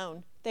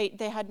unknown.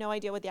 They had no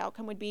idea what the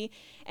outcome would be.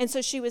 And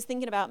so she was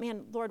thinking about,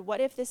 man, Lord, what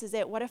if this is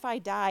it? What if I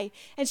die?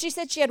 And she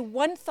said she had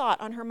one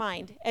thought on her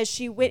mind as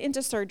she went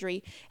into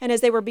surgery and as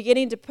they were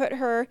beginning to put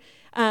her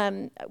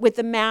with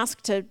the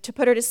mask to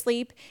put her to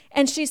sleep.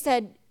 And she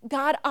said,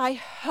 God, I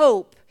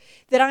hope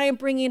that I am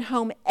bringing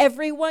home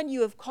everyone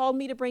you have called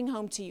me to bring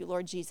home to you,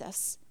 Lord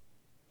Jesus.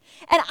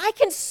 And I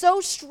can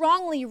so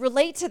strongly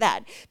relate to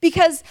that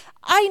because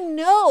I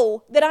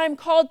know that I'm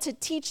called to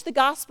teach the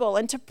gospel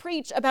and to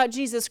preach about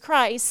Jesus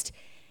Christ.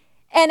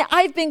 And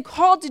I've been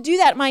called to do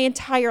that my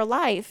entire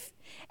life.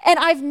 And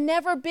I've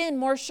never been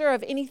more sure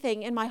of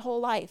anything in my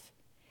whole life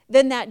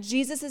than that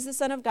Jesus is the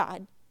Son of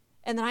God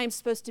and that I'm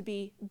supposed to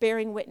be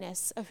bearing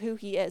witness of who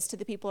he is to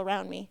the people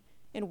around me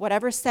in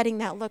whatever setting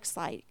that looks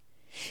like.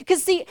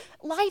 Because see,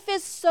 life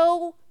is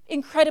so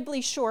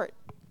incredibly short.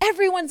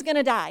 Everyone's going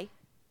to die.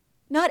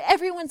 Not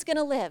everyone's going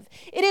to live.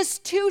 It is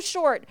too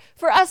short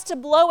for us to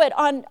blow it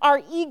on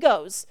our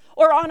egos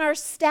or on our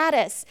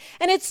status.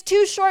 And it's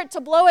too short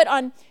to blow it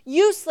on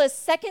useless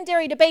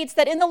secondary debates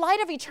that in the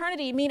light of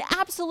eternity mean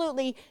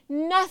absolutely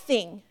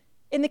nothing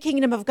in the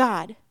kingdom of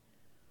God.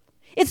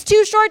 It's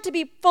too short to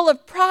be full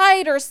of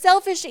pride or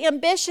selfish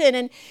ambition,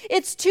 and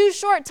it's too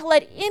short to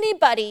let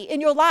anybody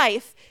in your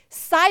life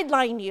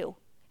sideline you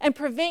and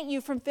prevent you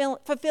from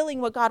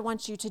fulfilling what God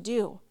wants you to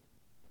do.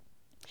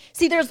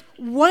 See, there's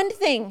one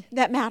thing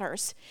that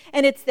matters,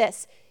 and it's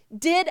this.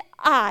 Did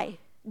I,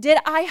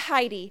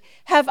 Heidi,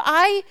 have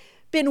I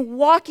been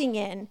walking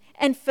in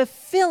and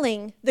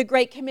fulfilling the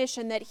Great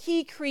Commission that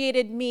he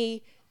created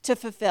me to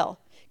fulfill?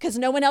 Because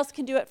no one else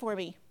can do it for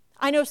me.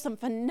 I know some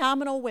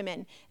phenomenal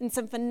women and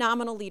some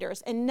phenomenal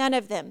leaders, and none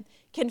of them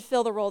can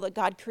fill the role that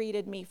God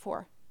created me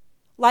for.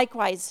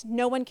 Likewise,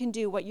 no one can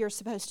do what you're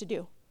supposed to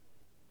do.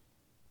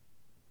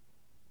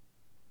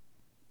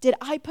 Did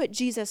I put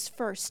Jesus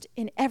first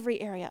in every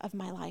area of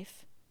my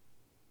life?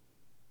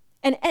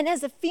 And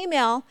as a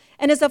female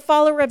and as a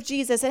follower of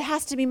Jesus, it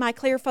has to be my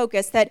clear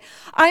focus that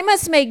I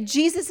must make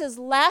Jesus'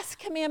 last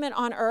commandment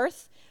on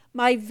earth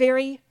my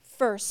very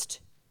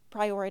first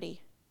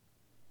priority.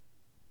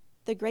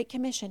 The Great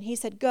Commission, he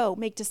said, go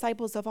make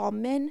disciples of all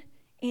men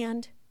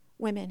and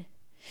women.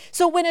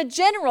 So when a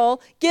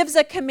general gives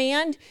a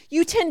command,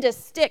 you tend to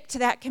stick to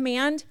that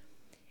command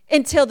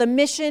until the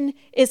mission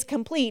is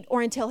complete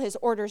or until his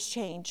orders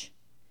change.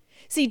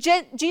 See,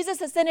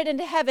 Jesus ascended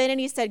into heaven and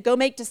he said, go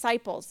make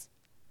disciples.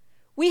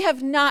 We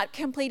have not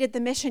completed the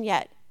mission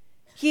yet.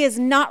 He has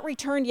not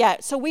returned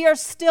yet. So we are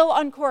still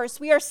on course.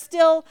 We are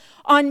still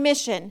on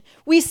mission.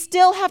 We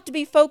still have to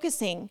be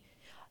focusing.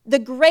 The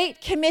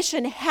Great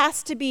Commission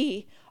has to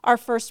be our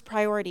first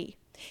priority.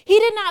 He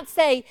did not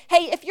say,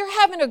 hey, if you're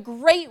having a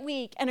great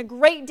week and a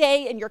great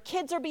day and your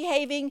kids are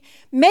behaving,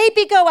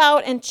 maybe go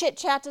out and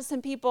chit-chat to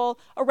some people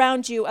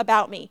around you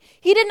about me.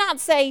 He did not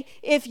say,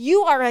 if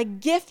you are a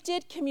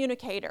gifted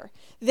communicator,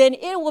 then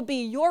it will be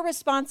your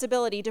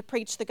responsibility to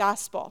preach the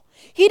gospel.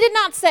 He did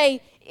not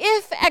say,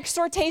 if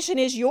exhortation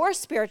is your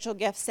spiritual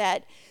gift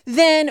set,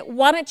 then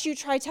why don't you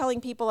try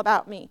telling people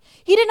about me?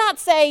 He did not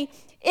say,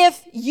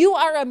 if you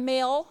are a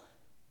male,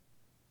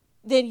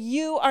 then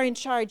you are in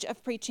charge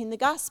of preaching the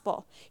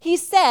gospel. He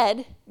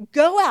said,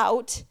 go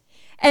out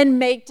and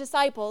make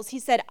disciples. He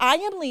said, I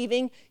am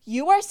leaving,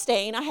 you are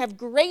staying. I have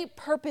great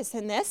purpose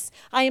in this.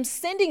 I am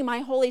sending my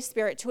Holy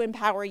Spirit to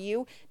empower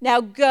you.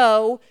 Now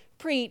go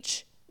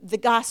preach the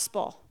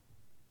gospel.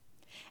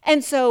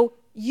 And so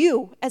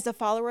you, as a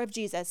follower of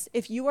Jesus,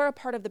 if you are a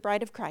part of the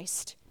bride of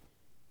Christ,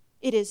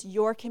 it is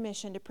your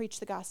commission to preach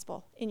the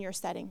gospel in your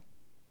setting.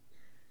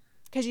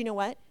 Because you know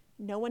what?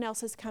 No one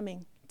else is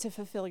coming to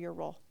fulfill your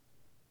role.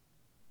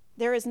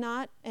 There is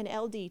not an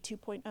LD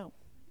 2.0.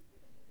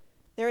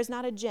 There is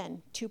not a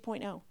Gen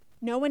 2.0.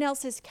 No one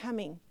else is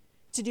coming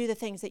to do the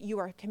things that you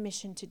are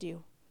commissioned to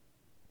do.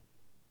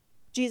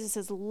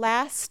 Jesus'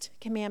 last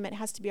commandment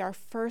has to be our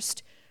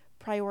first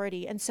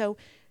priority. And so,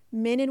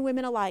 men and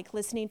women alike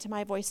listening to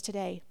my voice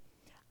today,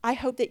 I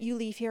hope that you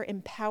leave here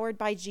empowered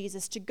by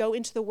Jesus to go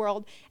into the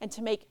world and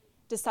to make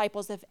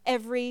disciples of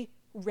every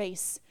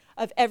race,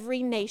 of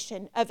every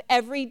nation, of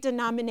every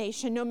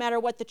denomination, no matter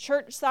what the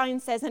church sign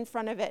says in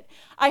front of it.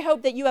 I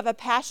hope that you have a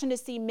passion to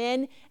see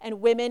men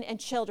and women and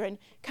children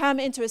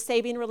come into a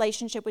saving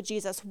relationship with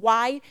Jesus.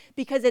 Why?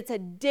 Because it's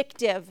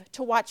addictive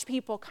to watch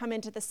people come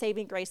into the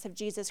saving grace of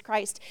Jesus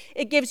Christ.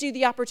 It gives you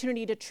the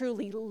opportunity to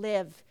truly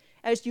live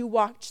as you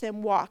watch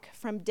them walk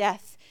from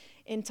death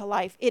into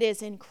life. It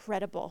is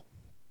incredible.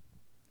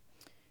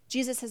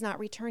 Jesus has not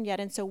returned yet,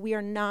 and so we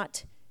are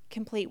not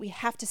complete. We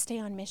have to stay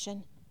on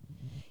mission.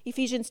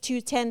 Ephesians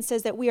 2:10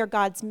 says that we are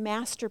God's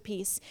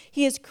masterpiece.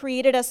 He has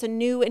created us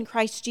anew in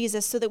Christ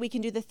Jesus so that we can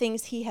do the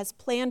things he has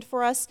planned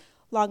for us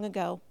long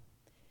ago.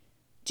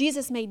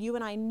 Jesus made you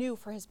and I new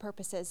for his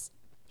purposes.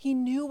 He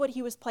knew what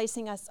he was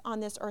placing us on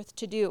this earth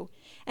to do.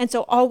 And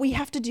so all we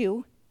have to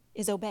do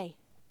is obey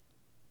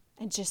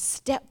and just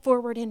step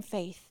forward in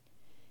faith.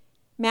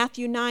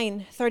 Matthew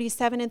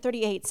 9:37 and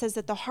 38 says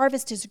that the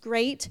harvest is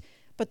great,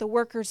 but the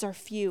workers are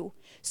few.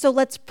 So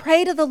let's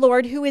pray to the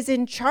Lord who is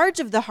in charge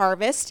of the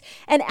harvest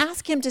and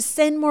ask him to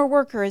send more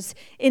workers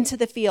into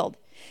the field.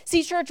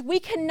 See, church, we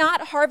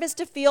cannot harvest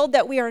a field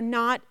that we are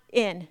not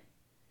in.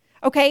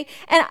 Okay?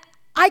 And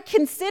I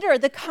consider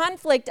the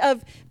conflict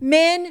of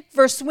men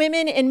versus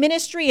women in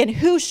ministry and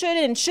who should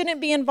and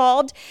shouldn't be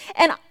involved.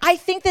 And I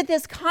think that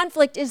this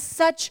conflict is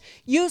such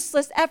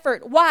useless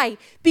effort. Why?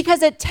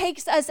 Because it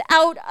takes us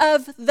out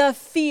of the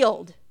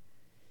field.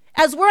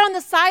 As we're on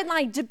the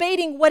sideline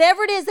debating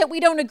whatever it is that we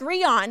don't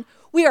agree on,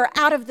 we are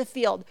out of the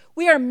field.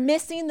 We are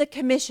missing the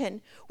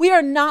commission. We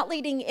are not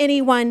leading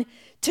anyone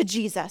to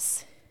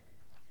Jesus.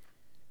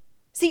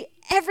 See,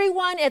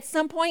 everyone at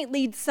some point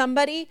leads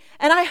somebody,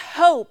 and I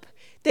hope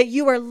that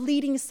you are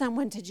leading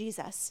someone to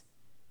Jesus.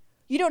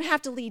 You don't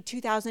have to lead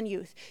 2,000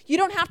 youth. You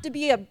don't have to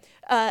be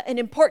an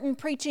important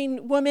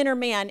preaching woman or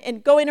man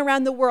and going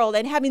around the world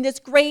and having this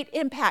great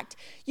impact.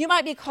 You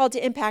might be called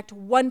to impact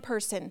one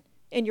person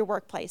in your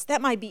workplace. That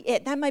might be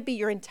it. That might be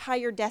your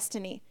entire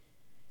destiny.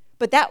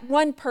 But that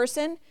one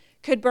person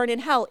could burn in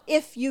hell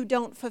if you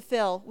don't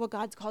fulfill what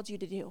God's called you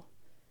to do.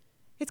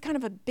 It's kind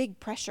of a big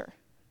pressure.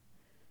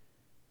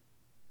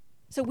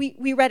 So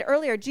we read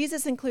earlier,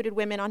 Jesus included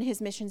women on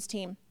his missions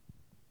team.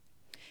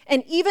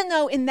 And even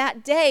though in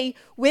that day,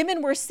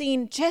 women were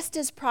seen just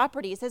as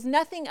properties, as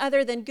nothing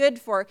other than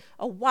good for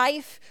a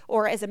wife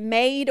or as a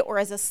maid or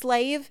as a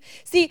slave.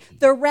 See,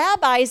 the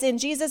rabbis in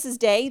Jesus'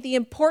 day, the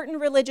important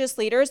religious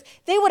leaders,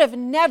 they would have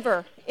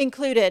never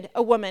included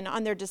a woman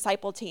on their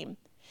disciple team.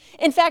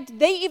 In fact,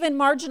 they even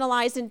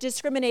marginalized and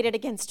discriminated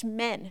against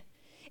men.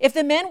 If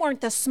the men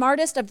weren't the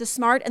smartest of the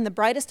smart and the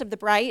brightest of the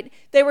bright,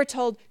 they were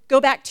told,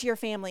 go back to your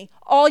family.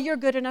 All you're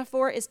good enough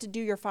for is to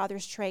do your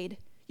father's trade.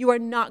 You are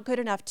not good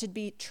enough to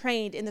be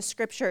trained in the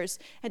scriptures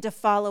and to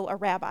follow a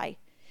rabbi.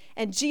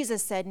 And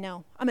Jesus said,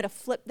 no, I'm going to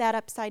flip that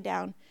upside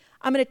down.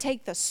 I'm going to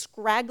take the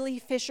scraggly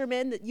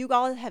fishermen that you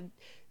all have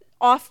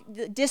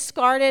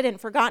discarded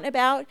and forgotten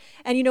about.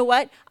 And you know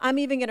what? I'm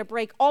even going to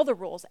break all the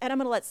rules. And I'm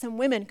going to let some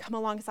women come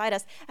alongside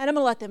us. And I'm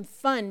going to let them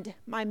fund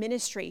my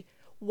ministry.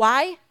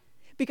 Why?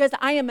 Because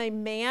I am a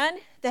man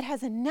that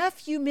has enough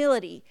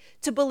humility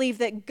to believe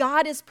that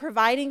God is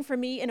providing for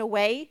me in a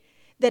way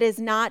that is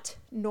not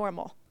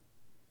normal.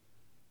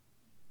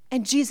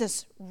 And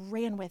Jesus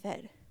ran with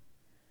it.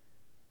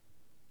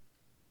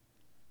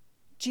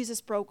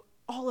 Jesus broke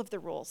all of the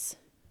rules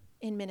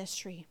in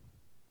ministry.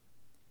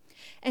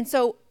 And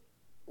so,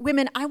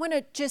 women, I want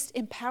to just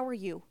empower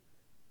you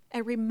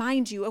and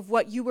remind you of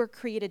what you were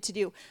created to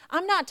do.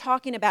 I'm not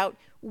talking about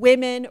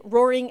women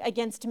roaring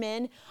against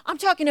men. I'm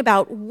talking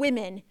about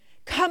women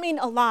coming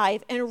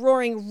alive and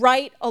roaring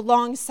right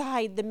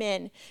alongside the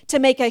men to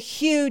make a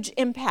huge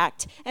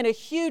impact and a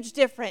huge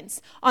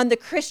difference on the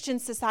Christian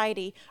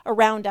society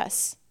around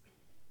us.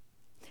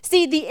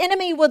 See, the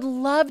enemy would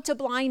love to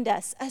blind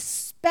us,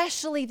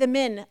 especially the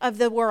men of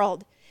the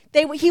world.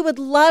 He would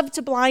love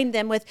to blind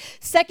them with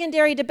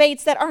secondary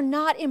debates that are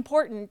not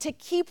important to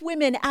keep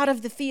women out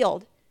of the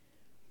field.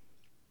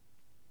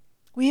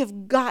 We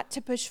have got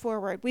to push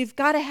forward. We've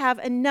got to have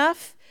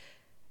enough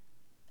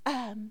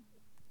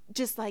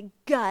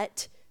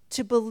gut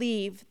to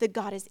believe that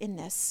God is in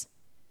this,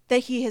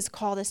 that he has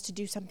called us to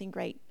do something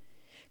great.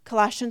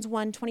 Colossians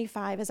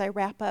 1:25, as I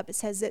wrap up, it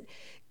says that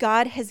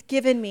God has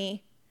given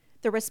me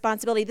the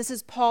responsibility. This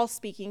is Paul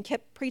speaking.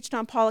 Kip preached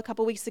on Paul a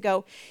couple weeks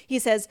ago. He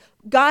says,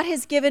 God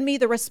has given me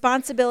the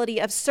responsibility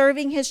of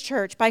serving his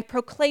church by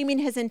proclaiming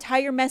his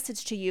entire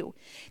message to you.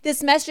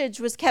 This message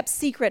was kept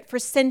secret for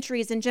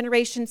centuries and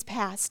generations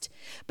past,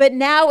 but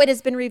now it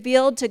has been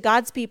revealed to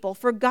God's people,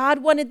 for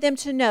God wanted them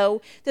to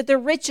know that the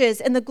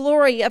riches and the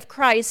glory of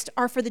Christ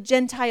are for the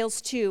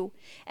Gentiles too.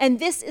 And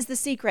this is the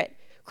secret.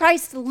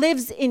 Christ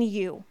lives in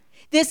you.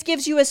 This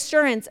gives you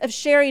assurance of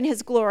sharing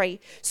his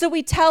glory. So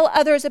we tell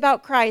others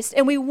about Christ,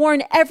 and we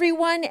warn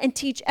everyone and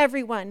teach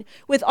everyone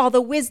with all the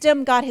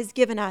wisdom God has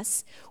given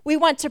us. We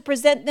want to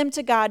present them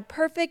to God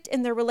perfect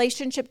in their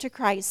relationship to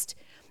Christ.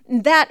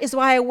 And that is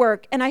why I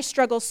work, and I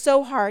struggle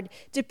so hard,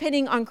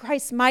 depending on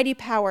Christ's mighty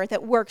power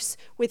that works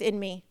within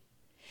me.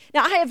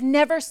 Now, I have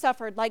never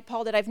suffered like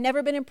Paul did. I've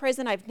never been in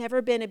prison. I've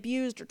never been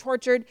abused or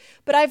tortured,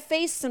 but I've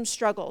faced some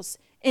struggles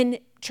in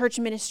church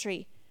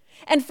ministry.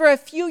 And for a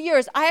few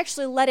years, I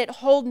actually let it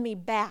hold me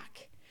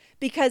back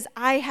because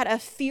I had a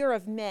fear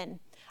of men.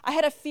 I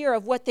had a fear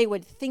of what they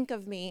would think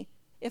of me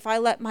if I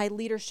let my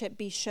leadership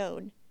be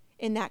shown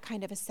in that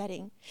kind of a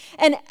setting.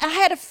 And I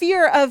had a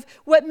fear of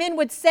what men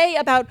would say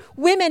about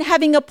women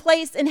having a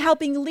place in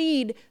helping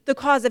lead the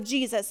cause of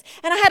Jesus.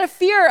 And I had a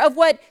fear of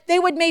what they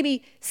would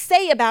maybe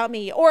say about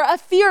me, or a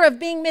fear of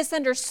being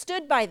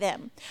misunderstood by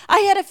them. I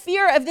had a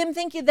fear of them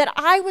thinking that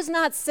I was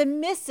not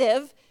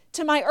submissive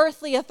to my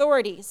earthly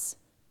authorities.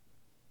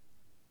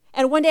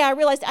 And one day I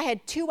realized I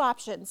had two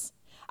options.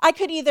 I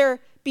could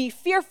either be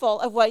fearful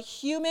of what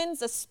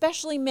humans,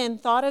 especially men,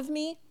 thought of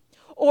me,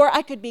 or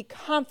I could be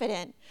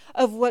confident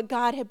of what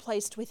God had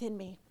placed within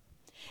me.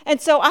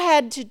 And so I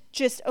had to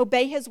just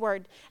obey his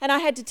word. And I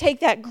had to take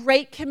that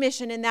great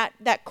commission and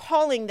that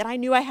calling that I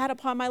knew I had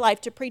upon my life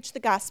to preach the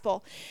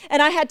gospel.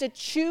 And I had to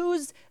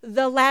choose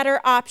the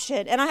latter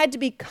option. And I had to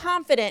be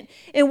confident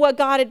in what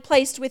God had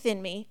placed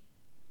within me.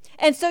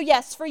 And so,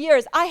 yes, for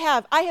years, I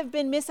have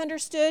been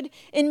misunderstood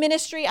in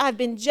ministry. I've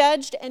been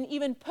judged and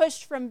even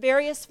pushed from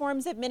various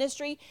forms of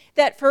ministry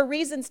that for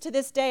reasons to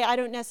this day I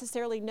don't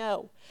necessarily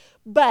know.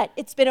 But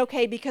it's been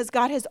okay because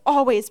God has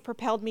always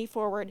propelled me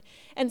forward.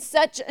 And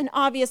such an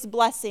obvious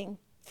blessing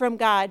from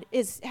God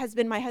has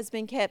been my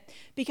husband, Kip,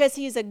 because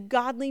he is a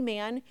godly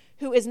man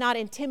who is not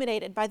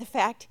intimidated by the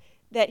fact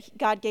that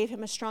God gave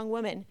him a strong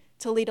woman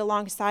to lead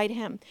alongside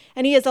him.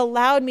 And he has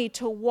allowed me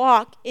to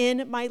walk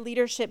in my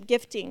leadership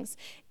giftings.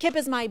 Kip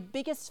is my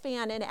biggest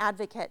fan and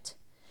advocate.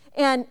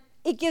 And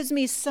it gives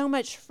me so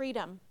much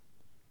freedom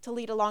to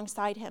lead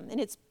alongside him. And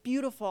it's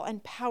beautiful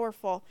and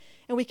powerful,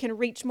 and we can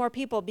reach more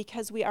people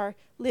because we are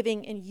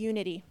living in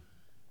unity.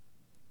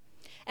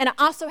 And I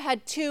also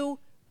had two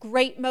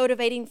great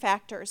motivating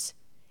factors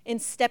in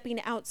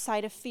stepping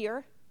outside of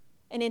fear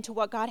and into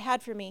what God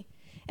had for me.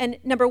 And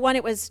number one,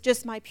 it was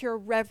just my pure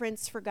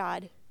reverence for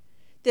God.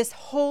 This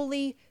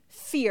holy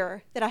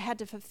fear that I had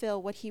to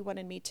fulfill what he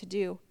wanted me to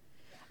do.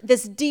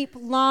 This deep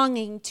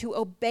longing to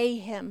obey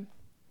him.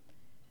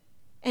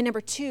 And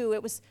number two,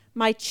 it was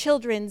my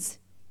children's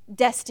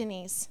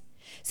destinies.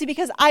 See,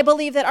 because I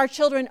believe that our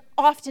children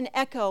often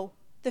echo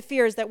the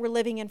fears that we're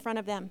living in front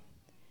of them.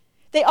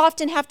 They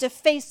often have to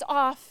face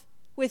off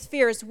with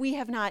fears we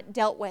have not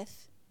dealt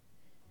with.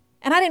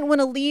 And I didn't want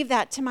to leave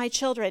that to my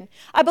children.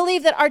 I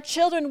believe that our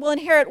children will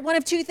inherit one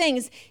of two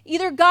things,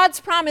 either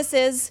God's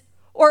promises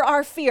or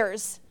our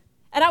fears.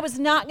 And I was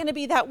not going to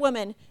be that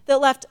woman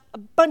that left a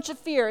bunch of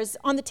fears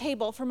on the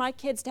table for my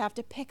kids to have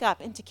to pick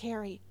up and to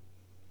carry.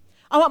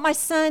 I want my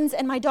sons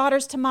and my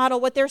daughters to model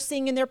what they're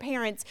seeing in their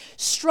parents.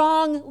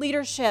 Strong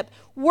leadership,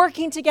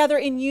 working together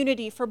in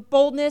unity for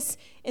boldness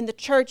in the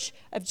church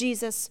of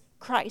Jesus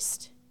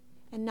Christ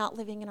and not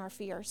living in our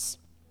fears.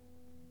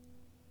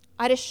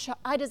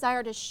 I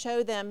desire to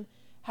show them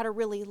how to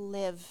really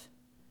live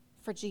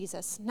for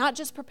Jesus, not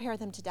just prepare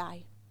them to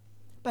die,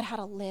 but how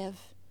to live.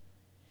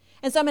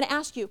 And so I'm going to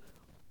ask you,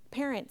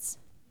 parents,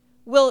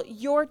 will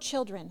your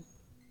children,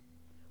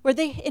 will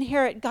they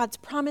inherit God's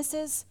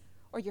promises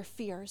or your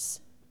fears?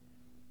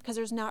 Because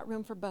there's not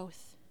room for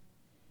both.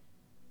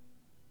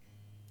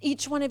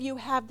 Each one of you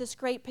have this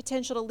great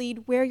potential to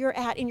lead where you're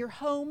at, in your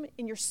home,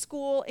 in your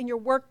school, in your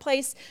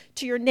workplace,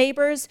 to your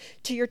neighbors,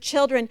 to your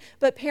children.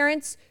 But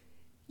parents,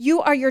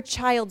 you are your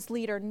child's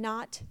leader,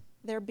 not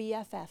their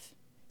BFF.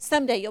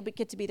 Someday you'll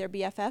get to be their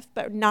BFF,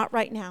 but not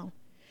right now.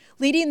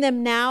 Leading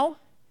them now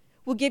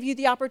will give you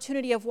the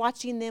opportunity of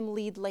watching them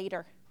lead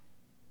later.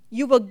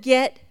 You will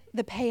get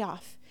the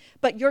payoff,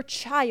 but your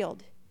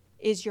child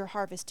is your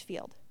harvest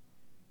field.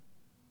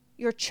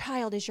 Your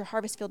child is your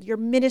harvest field. Your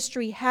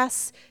ministry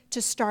has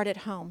to start at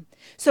home.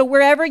 So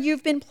wherever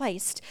you've been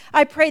placed,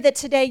 I pray that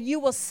today you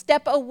will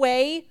step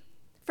away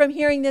from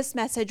hearing this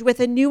message with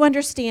a new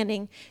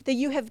understanding that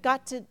you have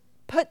got to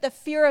put the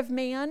fear of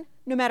man,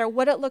 no matter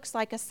what it looks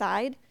like,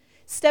 aside,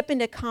 step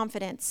into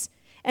confidence,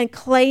 and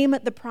claim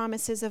the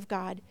promises of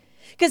God.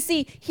 Because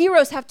see,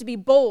 heroes have to be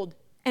bold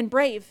and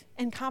brave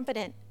and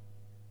confident.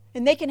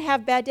 And they can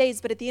have bad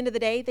days, but at the end of the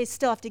day, they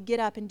still have to get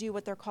up and do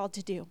what they're called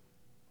to do.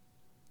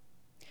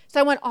 So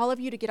I want all of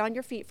you to get on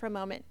your feet for a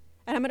moment,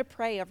 and I'm going to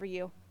pray over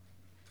you.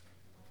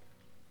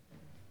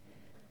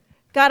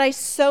 God, I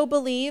so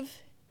believe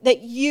that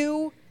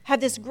you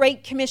have this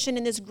great commission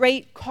and this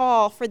great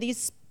call for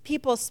these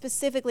people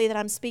specifically that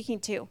I'm speaking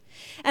to.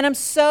 And I'm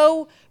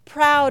so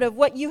proud of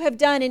what you have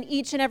done in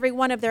each and every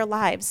one of their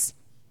lives.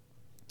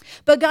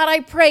 But God, I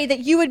pray that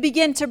you would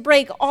begin to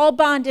break all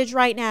bondage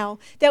right now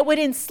that would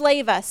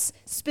enslave us,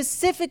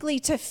 specifically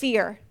to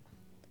fear.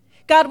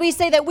 God, we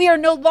say that we are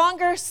no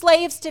longer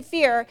slaves to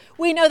fear.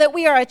 We know that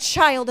we are a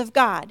child of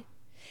God.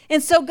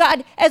 And so,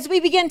 God, as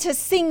we begin to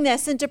sing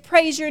this and to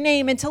praise your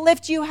name and to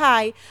lift you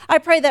high, I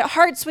pray that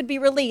hearts would be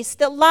released,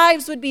 that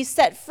lives would be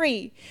set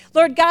free.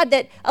 Lord God,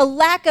 that a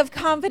lack of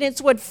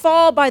confidence would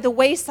fall by the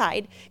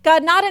wayside.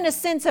 God, not in a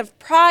sense of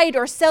pride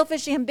or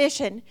selfish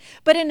ambition,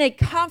 but in a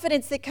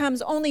confidence that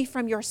comes only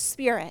from your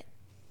Spirit.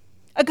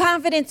 A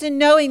confidence in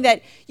knowing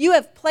that you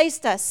have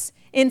placed us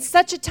in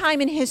such a time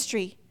in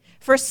history,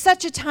 for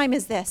such a time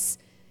as this,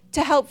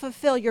 to help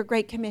fulfill your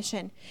great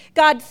commission.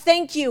 God,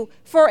 thank you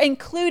for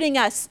including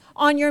us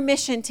on your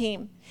mission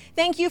team.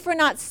 Thank you for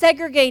not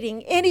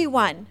segregating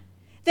anyone,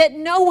 that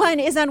no one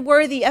is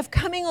unworthy of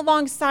coming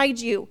alongside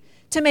you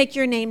to make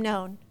your name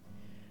known.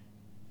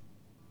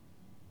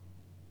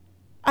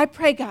 I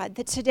pray, God,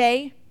 that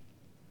today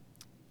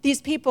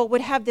these people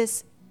would have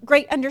this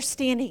great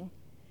understanding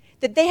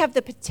that they have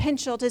the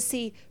potential to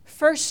see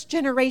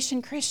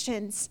first-generation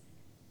Christians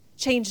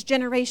change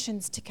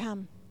generations to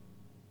come.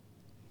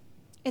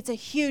 It's a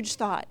huge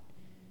thought,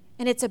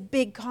 and it's a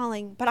big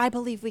calling, but I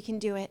believe we can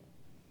do it.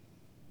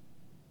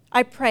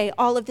 I pray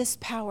all of this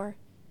power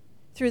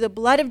through the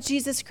blood of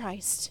Jesus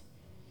Christ.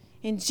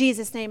 In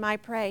Jesus' name I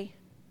pray.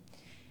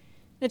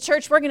 Now,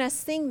 church, we're going to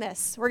sing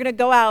this. We're going to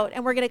go out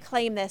and we're going to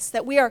claim this,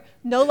 that we are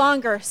no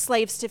longer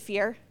slaves to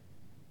fear.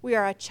 We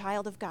are a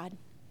child of God.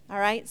 All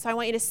right? So I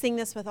want you to sing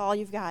this with all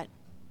you've got.